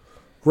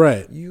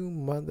 right, you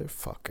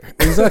motherfucker.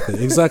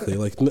 Exactly.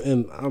 Like,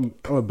 and I'm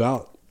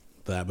about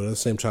that, but at the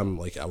same time,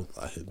 like I'd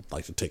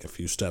like to take a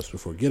few steps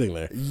before getting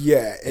there.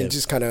 Yeah, and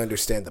just kind of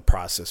understand the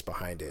process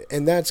behind it,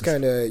 and that's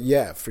kind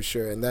of for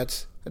sure. And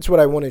that's what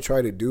I want to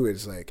try to do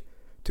is like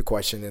to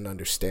question and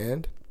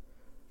understand.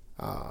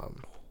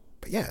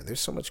 But yeah, there's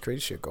so much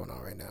crazy shit going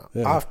on right now.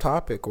 Yeah. Off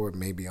topic or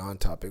maybe on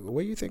topic.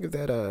 What do you think of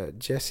that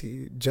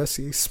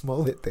Jussie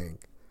Smollett thing?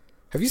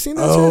 Have you seen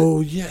that? Oh,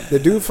 yeah. The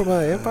dude from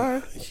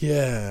Empire?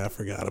 Yeah, I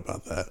forgot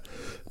about that.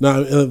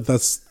 No,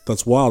 that's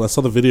wild. I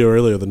saw the video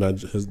earlier of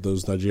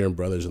those Nigerian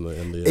brothers in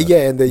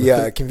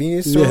the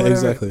convenience store. Yeah,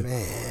 exactly.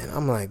 Man,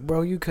 I'm like,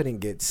 bro, you couldn't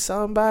get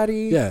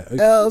somebody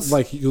else.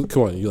 Like,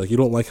 come on, you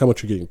don't like how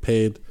much you're getting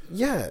paid.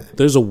 Yeah.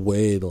 There's a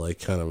way to like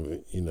kind of,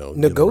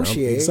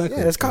 negotiate. Exactly.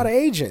 Yeah, it's called an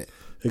agent.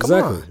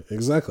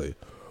 Exactly.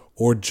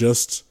 Or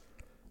just,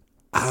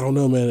 I don't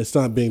know, man. It's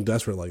not being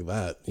desperate like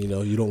that. You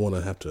don't want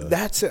to have to.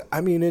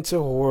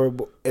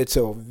 It's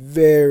a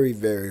very,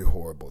 very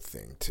horrible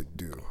thing to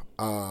do.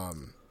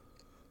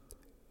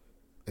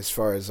 As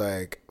far as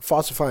like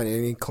falsifying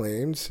any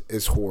claims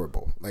is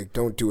horrible. Like,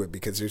 don't do it,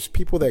 because there's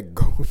people that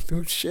go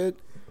through shit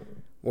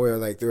where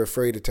like they're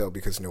afraid to tell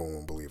because no one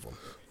will believe them.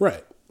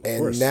 Right.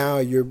 And now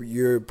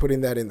you're putting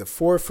that in the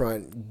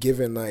forefront,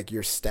 given like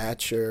your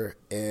stature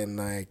and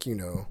like,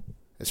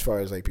 as far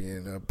as like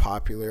being a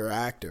popular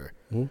actor.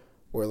 Mm-hmm.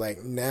 Where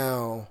like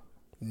now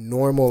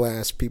normal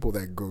ass people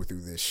that go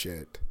through this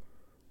shit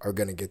are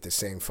gonna get the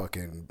same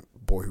fucking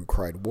boy who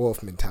cried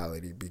wolf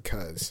mentality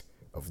because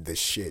of the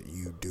shit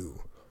you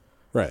do.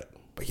 Right.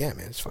 But yeah,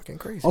 man, it's fucking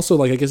crazy. Also,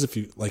 like, I guess if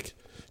you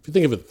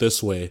think of it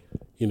this way,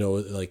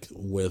 like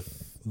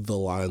with the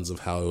lines of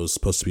how it was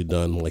supposed to be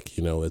done, like,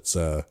 it's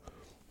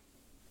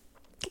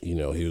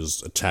he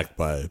was attacked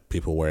by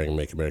people wearing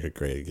Make America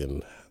Great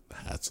Again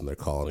hats, and they're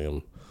calling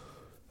him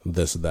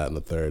this, that, and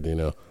the third,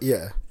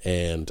 Yeah.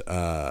 And,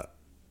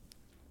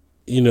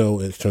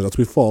 it turns out to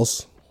be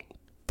false.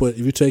 But if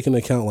you take into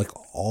account, like,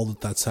 all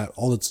that's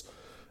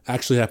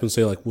actually happened,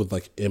 say, like, with,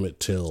 like, Emmett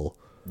Till.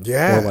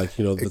 Yeah. Or, like,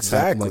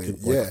 exactly.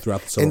 like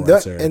throughout the civil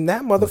rights era. And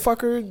that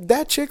motherfucker,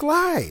 that chick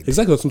lied.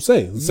 Exactly, that's what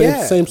I'm saying.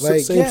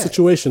 Same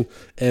situation.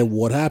 And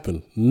what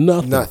happened?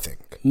 Nothing.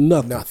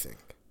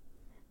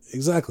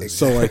 Exactly.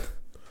 So, like,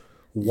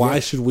 why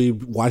should we,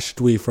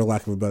 for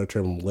lack of a better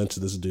term, lynch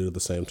this dude at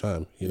the same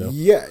time?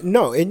 Yeah.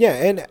 No.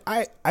 And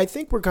I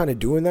think we're kind of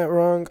doing that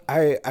wrong.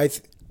 I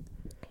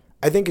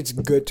think it's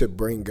good to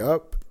bring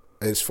up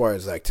as far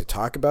as like to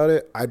talk about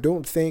it, I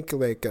don't think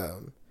like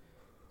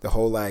the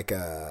whole like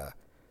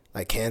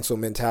cancel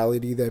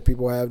mentality that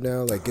people have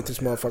now, like get this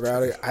motherfucker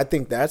out of here. I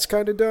think that's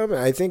kind of dumb.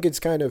 And I think it's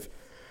kind of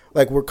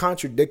like we're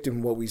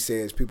contradicting what we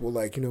say as people,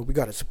 like, you know, we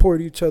got to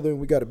support each other and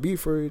we got to be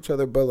for each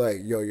other. But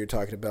like, yo, you're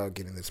talking about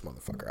getting this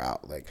motherfucker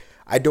out. Like,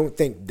 I don't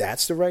think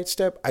that's the right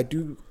step. I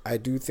do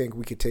think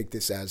we could take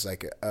this as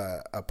like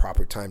a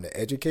proper time to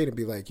educate and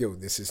be like, yo,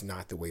 this is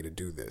not the way to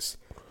do this,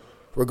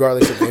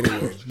 regardless of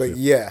anyway. But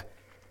yeah,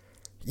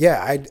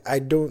 I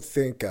don't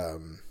think. I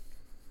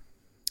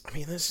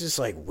mean, that's just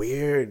like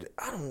weird.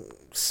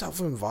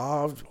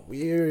 Self-involved,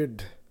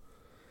 weird.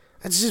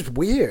 That's just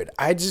weird.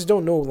 I just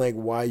don't know like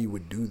why you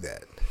would do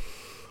that.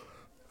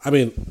 I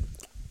mean,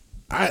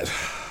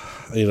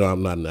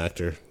 I'm not an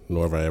actor,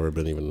 nor have I ever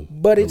been even.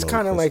 But it's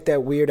kind of like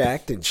that weird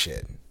acting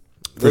shit.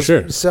 For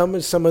sure. Some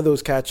of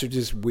those cats are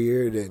just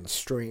weird and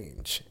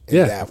strange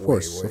in that way. Where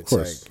it's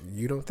like,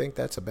 you don't think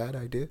that's a bad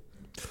idea?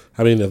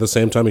 I mean, at the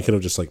same time, he could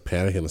have just like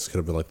panicked, and this could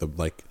have been like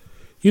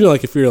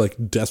if you're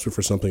like desperate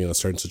for something in a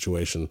certain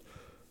situation,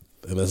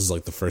 and this is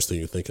like the first thing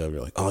you think of,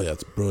 you're like, oh yeah,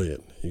 it's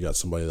brilliant. You got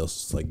somebody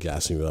else like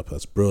gassing you up.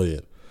 That's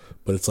brilliant.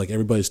 But it's like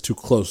everybody's too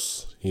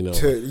close, you know.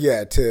 To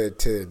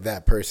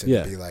that person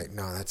to be like,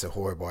 no, that's a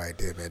horrible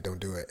idea, man. Don't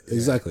do it. Yeah.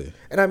 Exactly.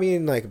 And I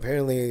mean, like,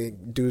 apparently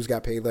dudes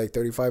got paid like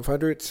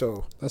 $3,500,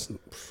 so that's.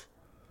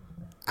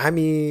 I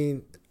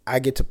mean, I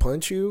get to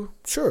punch you.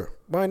 Sure,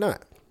 why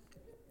not?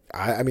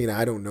 I mean,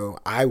 I don't know.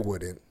 I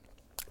wouldn't.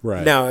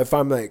 Right. Now, if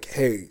I'm like,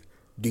 hey,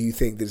 do you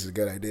think this is a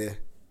good idea?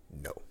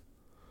 No.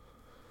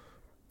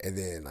 And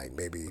then like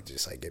maybe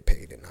just like get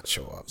paid and not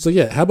show up. So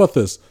yeah, how about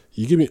this?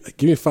 You give me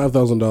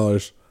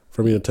 $5,000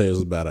 for me to tell you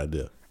it's a bad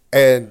idea.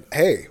 And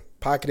hey,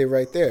 pocket it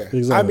right there.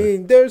 Exactly. I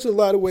mean, there's a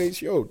lot of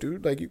ways, yo,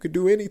 dude, like you could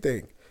do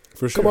anything.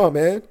 For sure. Come on,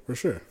 man. For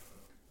sure.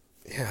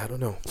 Yeah, I don't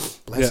know.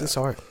 Bless his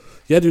heart.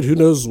 Yeah, dude, who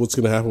knows what's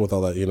going to happen with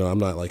all that? You know, I'm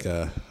not like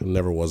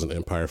never was an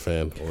Empire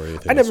fan or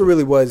anything. I never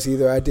really was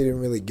either. I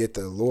didn't really get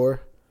the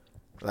lore.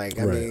 Like,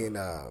 I mean,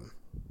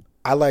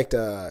 I liked,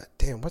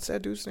 what's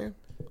that dude's name?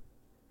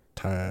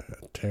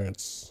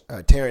 Terrence.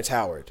 Terrence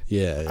Howard.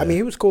 Yeah. I mean,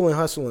 he was cool in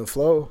Hustle and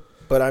Flow.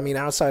 But, I mean,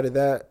 outside of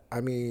that,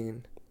 I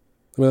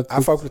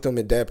fuck with them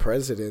in Dead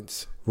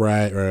Presidents.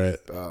 Right.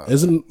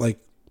 Isn't, like,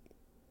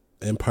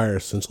 Empire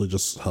essentially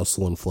just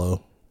Hustle and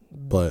Flow?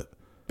 But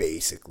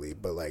basically.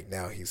 But, like,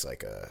 now he's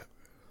like a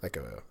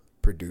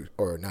producer,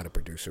 or not a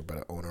producer, but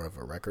an owner of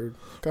a record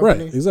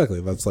company. Right,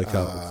 exactly. That's like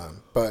how.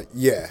 But,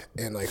 yeah,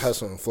 and, like,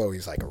 Hustle and Flow,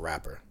 he's like a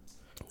rapper.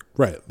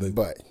 Right.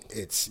 But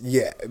it's,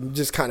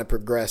 just kind of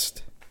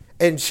progressed.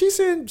 And she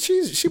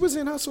was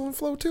in Hustle and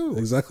Flow, too.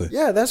 Exactly.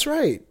 Yeah, that's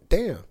right.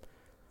 Damn.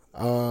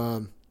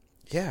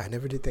 I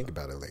never did think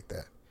about it like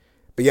that.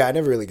 But yeah, I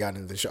never really got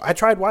into the show. I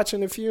tried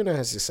watching a few, and I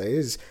have to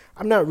say,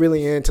 I'm not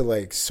really into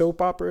like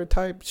soap opera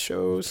type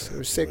shows or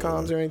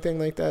sitcoms or anything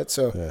like that.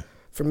 So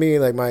for me,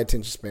 like my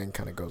attention span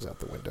kind of goes out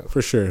the window.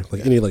 For sure,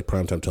 like any like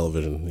primetime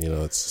television, you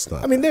know, it's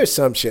not. I mean, there's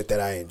some shit that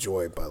I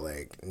enjoy, but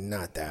like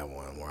not that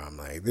one where I'm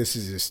like, this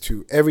is just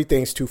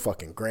everything's too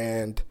fucking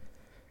grand.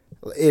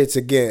 It's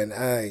again,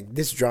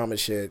 this drama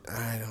shit.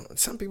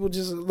 Some people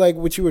just like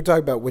what you were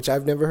talking about, which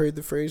I've never heard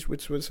the phrase,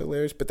 which was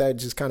hilarious. But that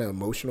just kind of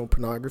emotional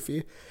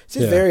pornography. It's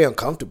just very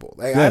uncomfortable.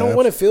 Like I don't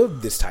want to feel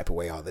this type of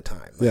way all the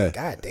time. Like,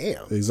 God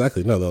damn.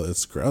 Exactly. No,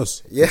 it's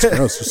gross. Yeah, it's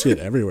gross. You see it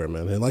everywhere,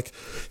 man. And like,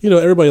 you know,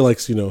 everybody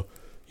likes, you know,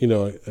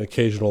 an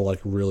occasional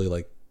like really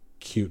like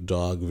cute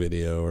dog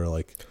video or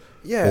like,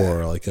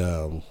 or like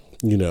you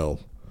know,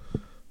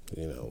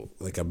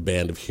 like a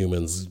band of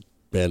humans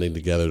banding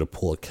together to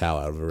pull a cow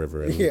out of a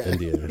river in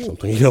India or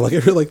something. You know, like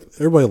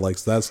everybody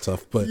likes that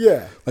stuff. But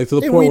like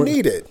to the point we where,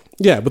 need it.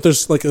 Yeah, but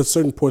there's like a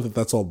certain point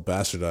that's all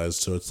bastardized.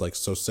 So it's like,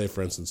 so say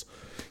for instance,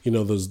 you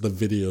know, the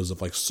videos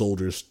of like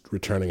soldiers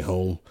returning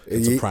home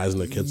and surprising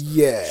their kids.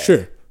 Yeah,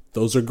 sure,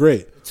 those are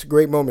great. It's a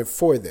great moment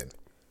for them.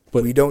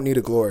 But we don't need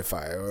to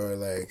glorify or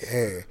like,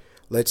 hey,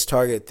 let's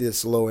target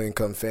this low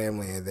income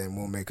family and then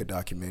we'll make a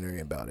documentary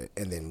about it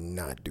and then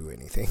not do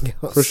anything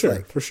else. For sure,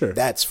 like, for sure.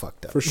 That's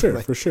fucked up. For sure,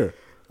 like, for sure.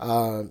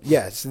 So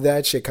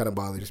that shit kind of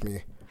bothers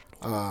me.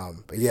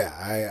 But yeah,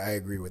 I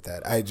agree with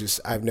that.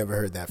 I've never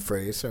heard that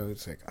phrase, so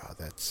it's like, oh,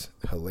 that's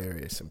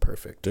hilarious and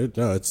perfect. Dude,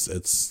 no,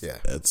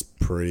 it's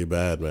pretty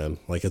bad, man.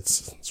 Like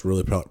it's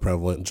really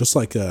prevalent. Just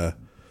like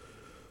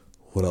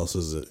what else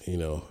is it? You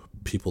know,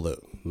 people that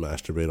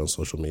masturbate on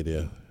social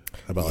media.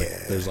 About like,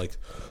 there's like,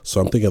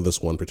 so I'm thinking of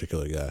this one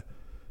particular guy,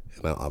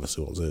 and I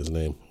obviously won't say his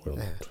name. I'm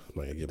not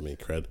gonna give him any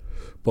cred,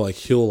 but like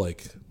he'll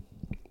like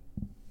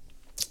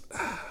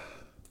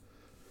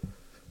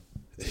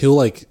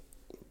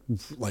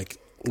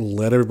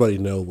let everybody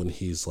know when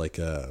he's like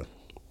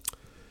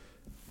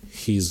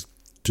he's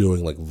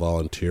doing like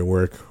volunteer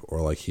work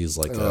or like he's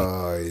like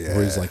where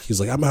he's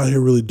like I'm out here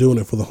really doing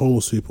it for the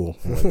homeless people.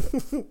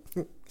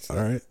 Like, all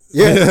right,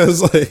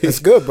 it's like, that's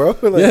good, bro.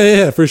 Like,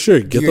 yeah, for sure.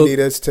 Do you need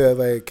us to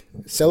like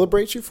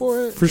celebrate you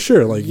for it? For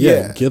sure, like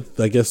get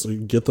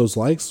those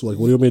likes. Like,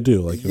 what do you want me to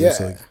do? Like, it's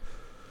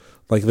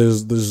like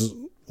there's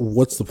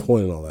what's the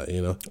point in all that,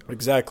 you know?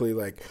 Exactly,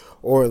 like,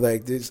 or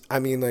like this. I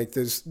mean, like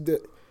this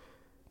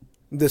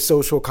the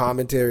social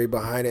commentary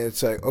behind it.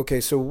 It's like,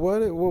 okay, so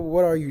what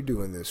are you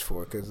doing this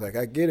for? Because like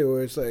I get it,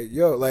 where it's like,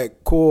 yo,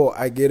 like, cool,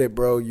 I get it,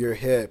 bro. You're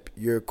hip,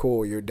 you're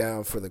cool, you're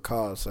down for the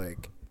cause.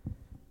 Like,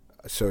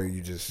 so are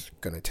you just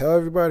gonna tell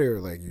everybody, or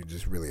like you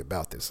just really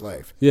about this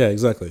life? Yeah,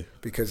 exactly.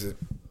 Because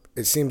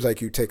it seems like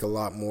you take a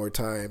lot more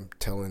time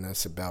telling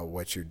us about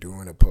what you're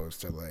doing opposed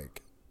to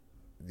like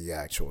the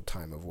actual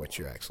time of what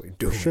you're actually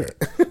doing. Sure.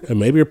 And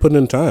maybe you're putting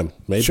in time.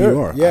 Maybe sure, you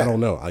are. Yeah. I don't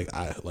know.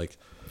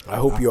 I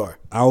hope you are.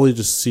 I only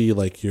just see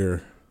like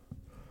your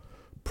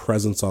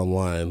presence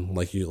online,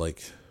 like you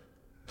like.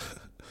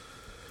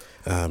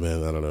 Man,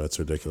 I don't know. It's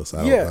ridiculous.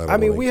 I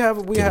mean, we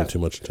have too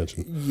much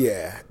attention.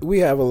 Yeah, we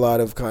have a lot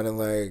of kind of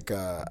like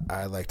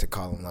I like to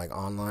call them like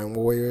online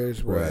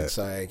warriors, where Right. it's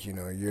like, you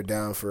know, you're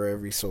down for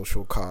every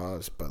social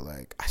cause, but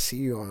like I see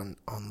you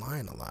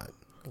online a lot.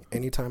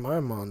 Anytime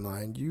I'm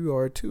online, you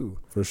are too.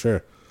 For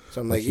sure.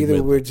 So I'm like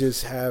either we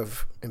just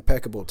have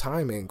impeccable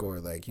timing, or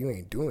like you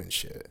ain't doing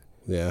shit.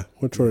 Yeah,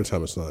 majority of the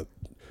time it's not.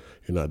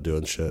 You're not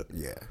doing shit.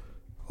 Yeah,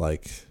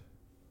 Like,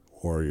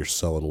 or you're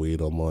selling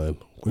weed online,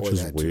 which Or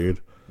is that too.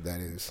 weird. that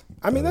is.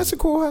 I mean, that's a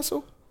cool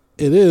hustle.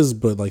 It is,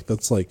 but like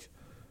that's like,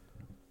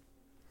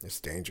 It's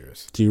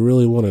dangerous. do you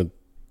really want to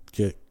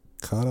get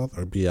caught out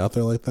or be out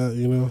there like that?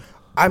 You know?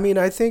 I mean,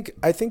 I think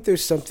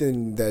there's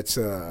something that's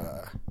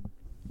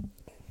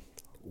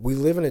we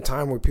live in a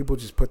time where people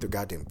just put their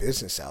goddamn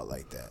business out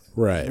like that,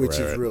 Right. which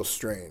is right. real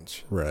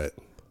strange. Right.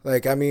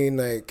 Like, I mean,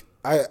 like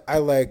I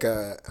like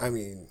I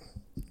mean,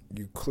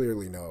 you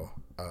clearly know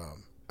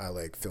I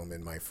like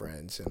filming my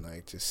friends and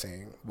like just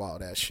saying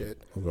wild ass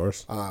shit. Of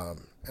course.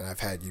 And I've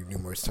had you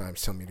numerous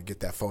times tell me to get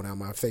that phone out of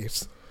my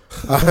face.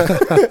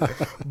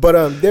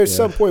 But there's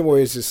some point where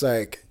it's just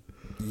like,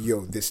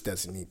 yo, this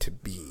doesn't need to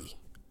be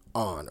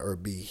on or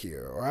be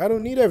here, or I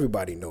don't need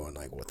everybody knowing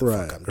like what the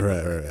fuck I'm doing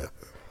right now.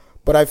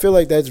 But I feel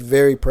like that's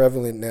very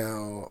prevalent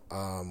now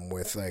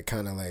with like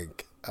kind of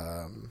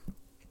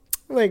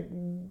like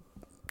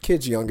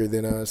kids younger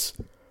than us,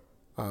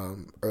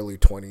 early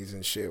 20s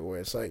and shit, where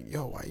it's like,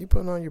 yo, why you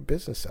putting all your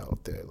business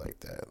out there like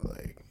that?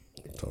 Like,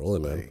 Totally,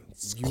 man. like,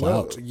 It's you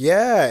clout. know,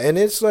 yeah, and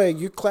it's like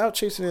you're clout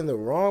chasing in the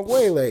wrong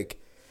way. Like,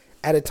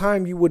 at a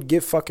time you would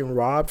get fucking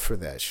robbed for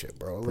that shit,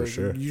 bro. Like, For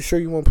sure. You sure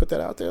you won't put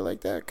that out there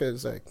like that?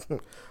 Because like,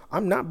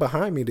 I'm not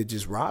behind me to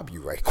just rob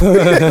you right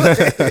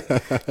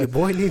quick. Your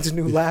boy needs a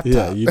new laptop.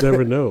 Yeah, you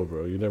never know,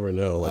 bro. You never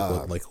know.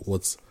 Like,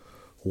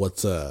 what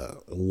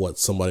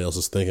somebody else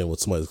is thinking, what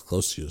somebody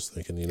close to you is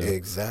thinking. You know,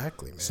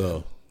 Exactly, man.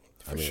 So,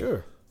 for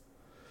sure.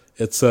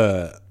 It's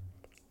I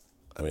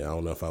mean, I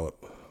don't know if I would.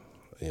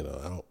 You know,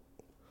 I don't.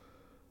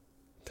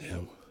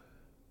 Damn.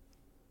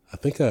 I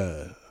think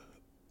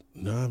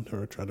no, I've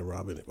never tried to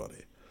rob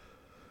anybody.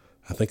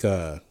 I think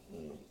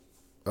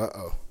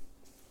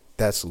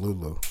That's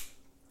Lulu.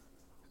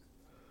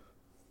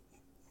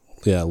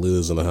 yeah,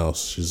 Lulu's in the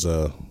house. She's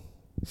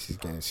She's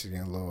getting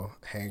a little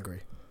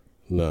hangry.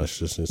 no,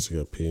 she just needs to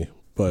go pee.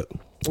 But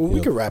Well, we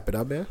can wrap it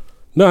up, man.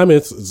 no, I mean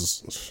it's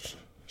just,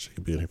 she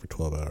could be in here for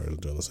 12 hours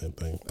doing the same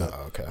thing. But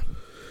Okay.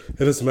 it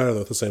doesn't matter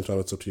though. At the same time,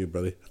 it's up to you,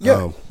 buddy.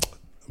 Yeah.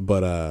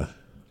 But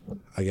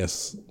I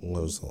guess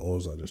what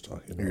was I just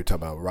talking You were about?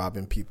 talking about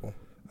robbing people.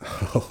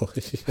 Oh,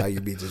 How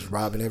you be just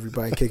robbing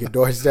everybody, kicking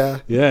doors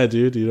down. yeah,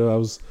 dude. You know, I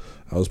was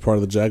part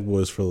of the Jack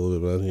Boys for a little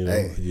bit, man. You know,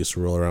 Hey. I used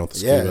to roll around with the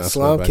ski Yeah, mask in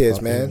slum my back kids,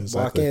 pocket. man.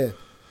 Exactly. Walk in.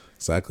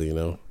 Exactly. You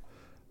know,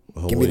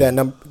 Give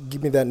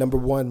me that number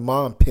one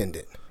mom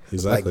pendant.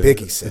 Exactly. Like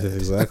Biggie said.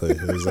 Exactly.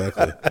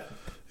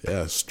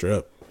 Yeah,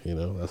 strip. You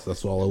know,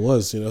 that's all it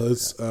was. You know,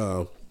 it's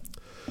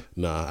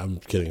nah, I'm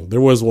kidding.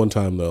 There was one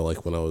time though,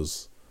 like when I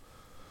was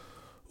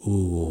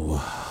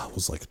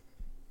like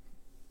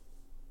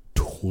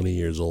 20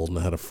 years old, and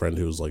I had a friend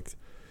who was like,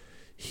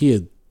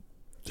 he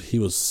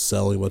was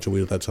selling a bunch of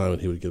weed at that time,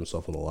 and he would get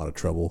himself in a lot of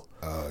trouble.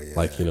 Oh yeah.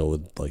 Like, you know,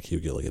 with like he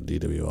would get like a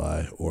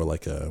DWI or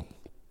like a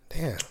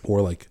Damn.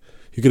 or like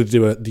he could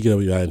do a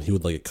DWI and he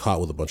would like get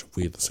caught with a bunch of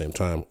weed at the same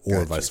time, or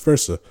Gotcha. vice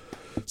versa.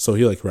 So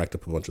he like racked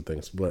up a bunch of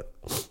things. But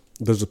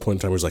there's a point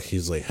in time where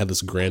he's like had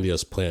this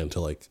grandiose plan to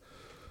like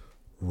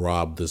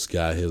rob this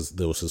guy.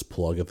 That was his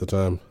plug at the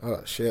time,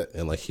 Oh shit.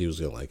 and like he was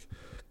gonna like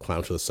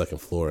climb to the second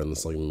floor in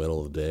this like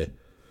middle of the day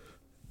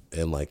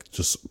and like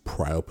just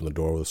pry open the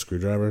door with a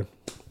screwdriver.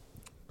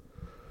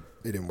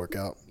 It didn't work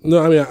out. No,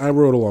 I mean I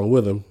rode along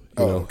with him.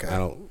 You know, okay. I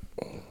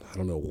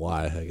don't know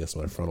why. I guess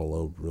my frontal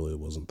lobe really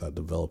wasn't that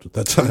developed at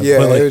that time. Yeah,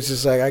 but like, it was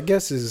just like, I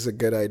guess this is a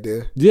good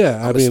idea. yeah,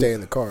 I'm I mean, stay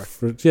in the car.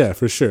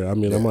 For sure. I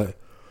mean, I'm like,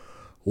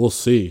 we'll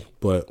see.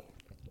 But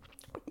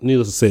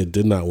needless to say, it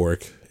did not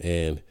work,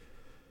 and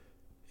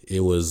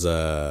it was.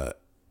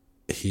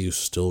 He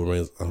still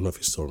remains. I don't know if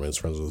he still remains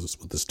friends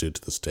with this dude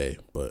to this day,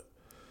 but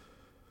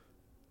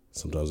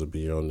sometimes it'd be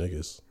your own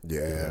niggas. Yeah,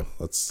 You know,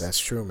 that's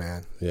true,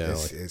 man. Yeah,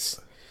 it's, like-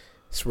 it's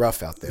It's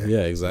rough out there.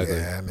 Yeah, exactly.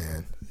 Yeah,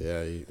 man.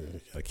 Yeah, you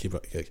gotta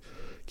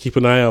keep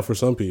an eye out for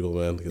some people,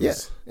 man. Yeah,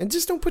 and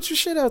just don't put your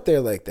shit out there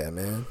like that,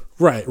 man.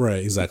 Right,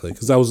 exactly.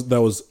 Because that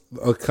was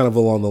kind of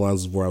along the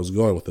lines of where I was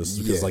going with this.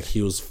 Because like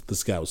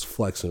this guy was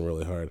flexing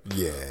really hard.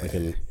 Yeah, like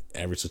in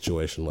every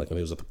situation. Like when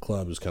he was at the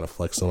club, he was kind of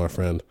flexing on my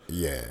friend.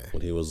 Yeah,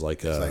 when he was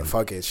like,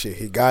 fuck it, shit.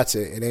 He got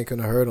it. It ain't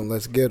gonna hurt him.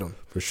 Let's get him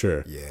for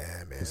sure.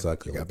 Yeah, man.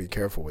 Exactly. You gotta be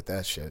careful with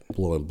that shit.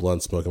 Blowing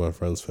blunt smoke in my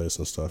friend's face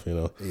and stuff. You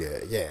know.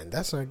 Yeah, and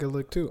that's not a good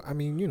look too. I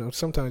mean,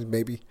 sometimes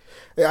maybe.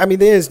 I mean,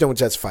 the ends don't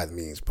justify the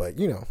means, but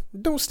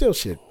don't steal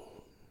shit.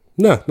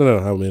 No.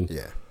 I mean,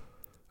 yeah.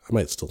 I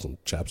might steal some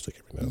chapstick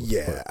every now and then.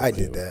 Yeah, I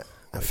did that.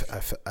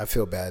 I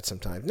feel bad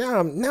sometimes. Now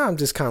I'm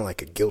just kind of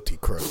like a guilty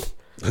crook.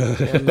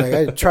 Like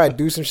I try to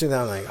do some shit and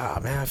I'm like,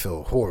 oh man, I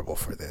feel horrible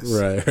for this.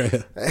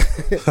 Right.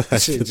 I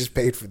should have just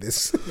paid for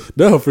this.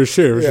 No, for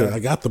sure. I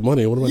got the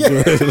money. What am I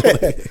doing?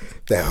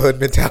 That hood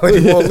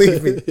mentality won't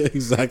leave me.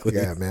 Exactly.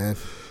 Yeah, man.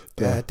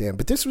 God damn.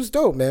 But this was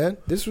dope, man.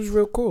 This was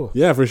real cool.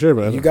 Yeah, for sure,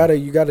 man. You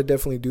gotta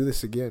definitely do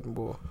this again.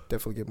 We'll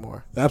definitely get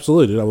more.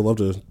 Absolutely, dude. I would love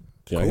to.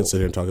 Cool. I can sit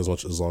here and talk as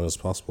long as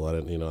possible. I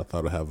didn't, I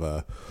thought I'd have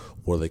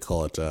what do they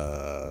call it,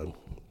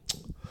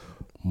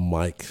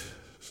 mic,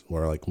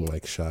 more like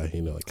mic shy,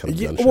 like kind of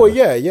gun shy. Well,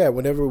 yeah.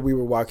 Whenever we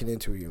were walking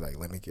into it, you're like,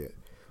 let me get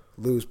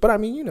loose. But I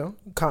mean,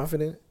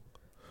 confident.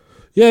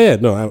 Yeah.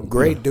 No,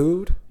 great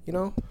dude.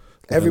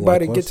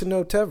 Everybody get to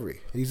know Tevry.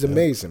 He's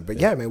amazing. But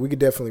yeah, man, we could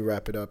definitely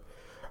wrap it up.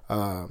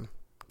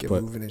 Get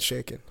moving and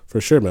shaking.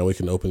 For sure, man. We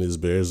can open these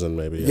beers and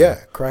maybe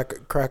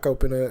crack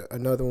open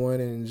another one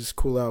and just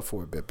cool out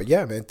for a bit. But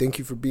yeah, man, thank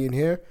you for being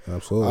here.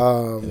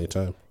 Absolutely.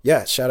 Anytime.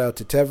 Yeah, shout out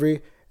to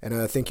Tevry,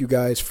 and thank you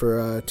guys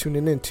for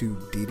tuning in to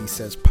DD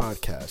Says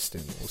Podcast,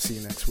 and we'll see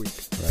you next week.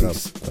 Right.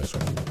 Peace. Thanks,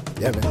 man.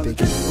 Yeah, man. Thank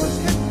you.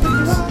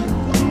 Peace.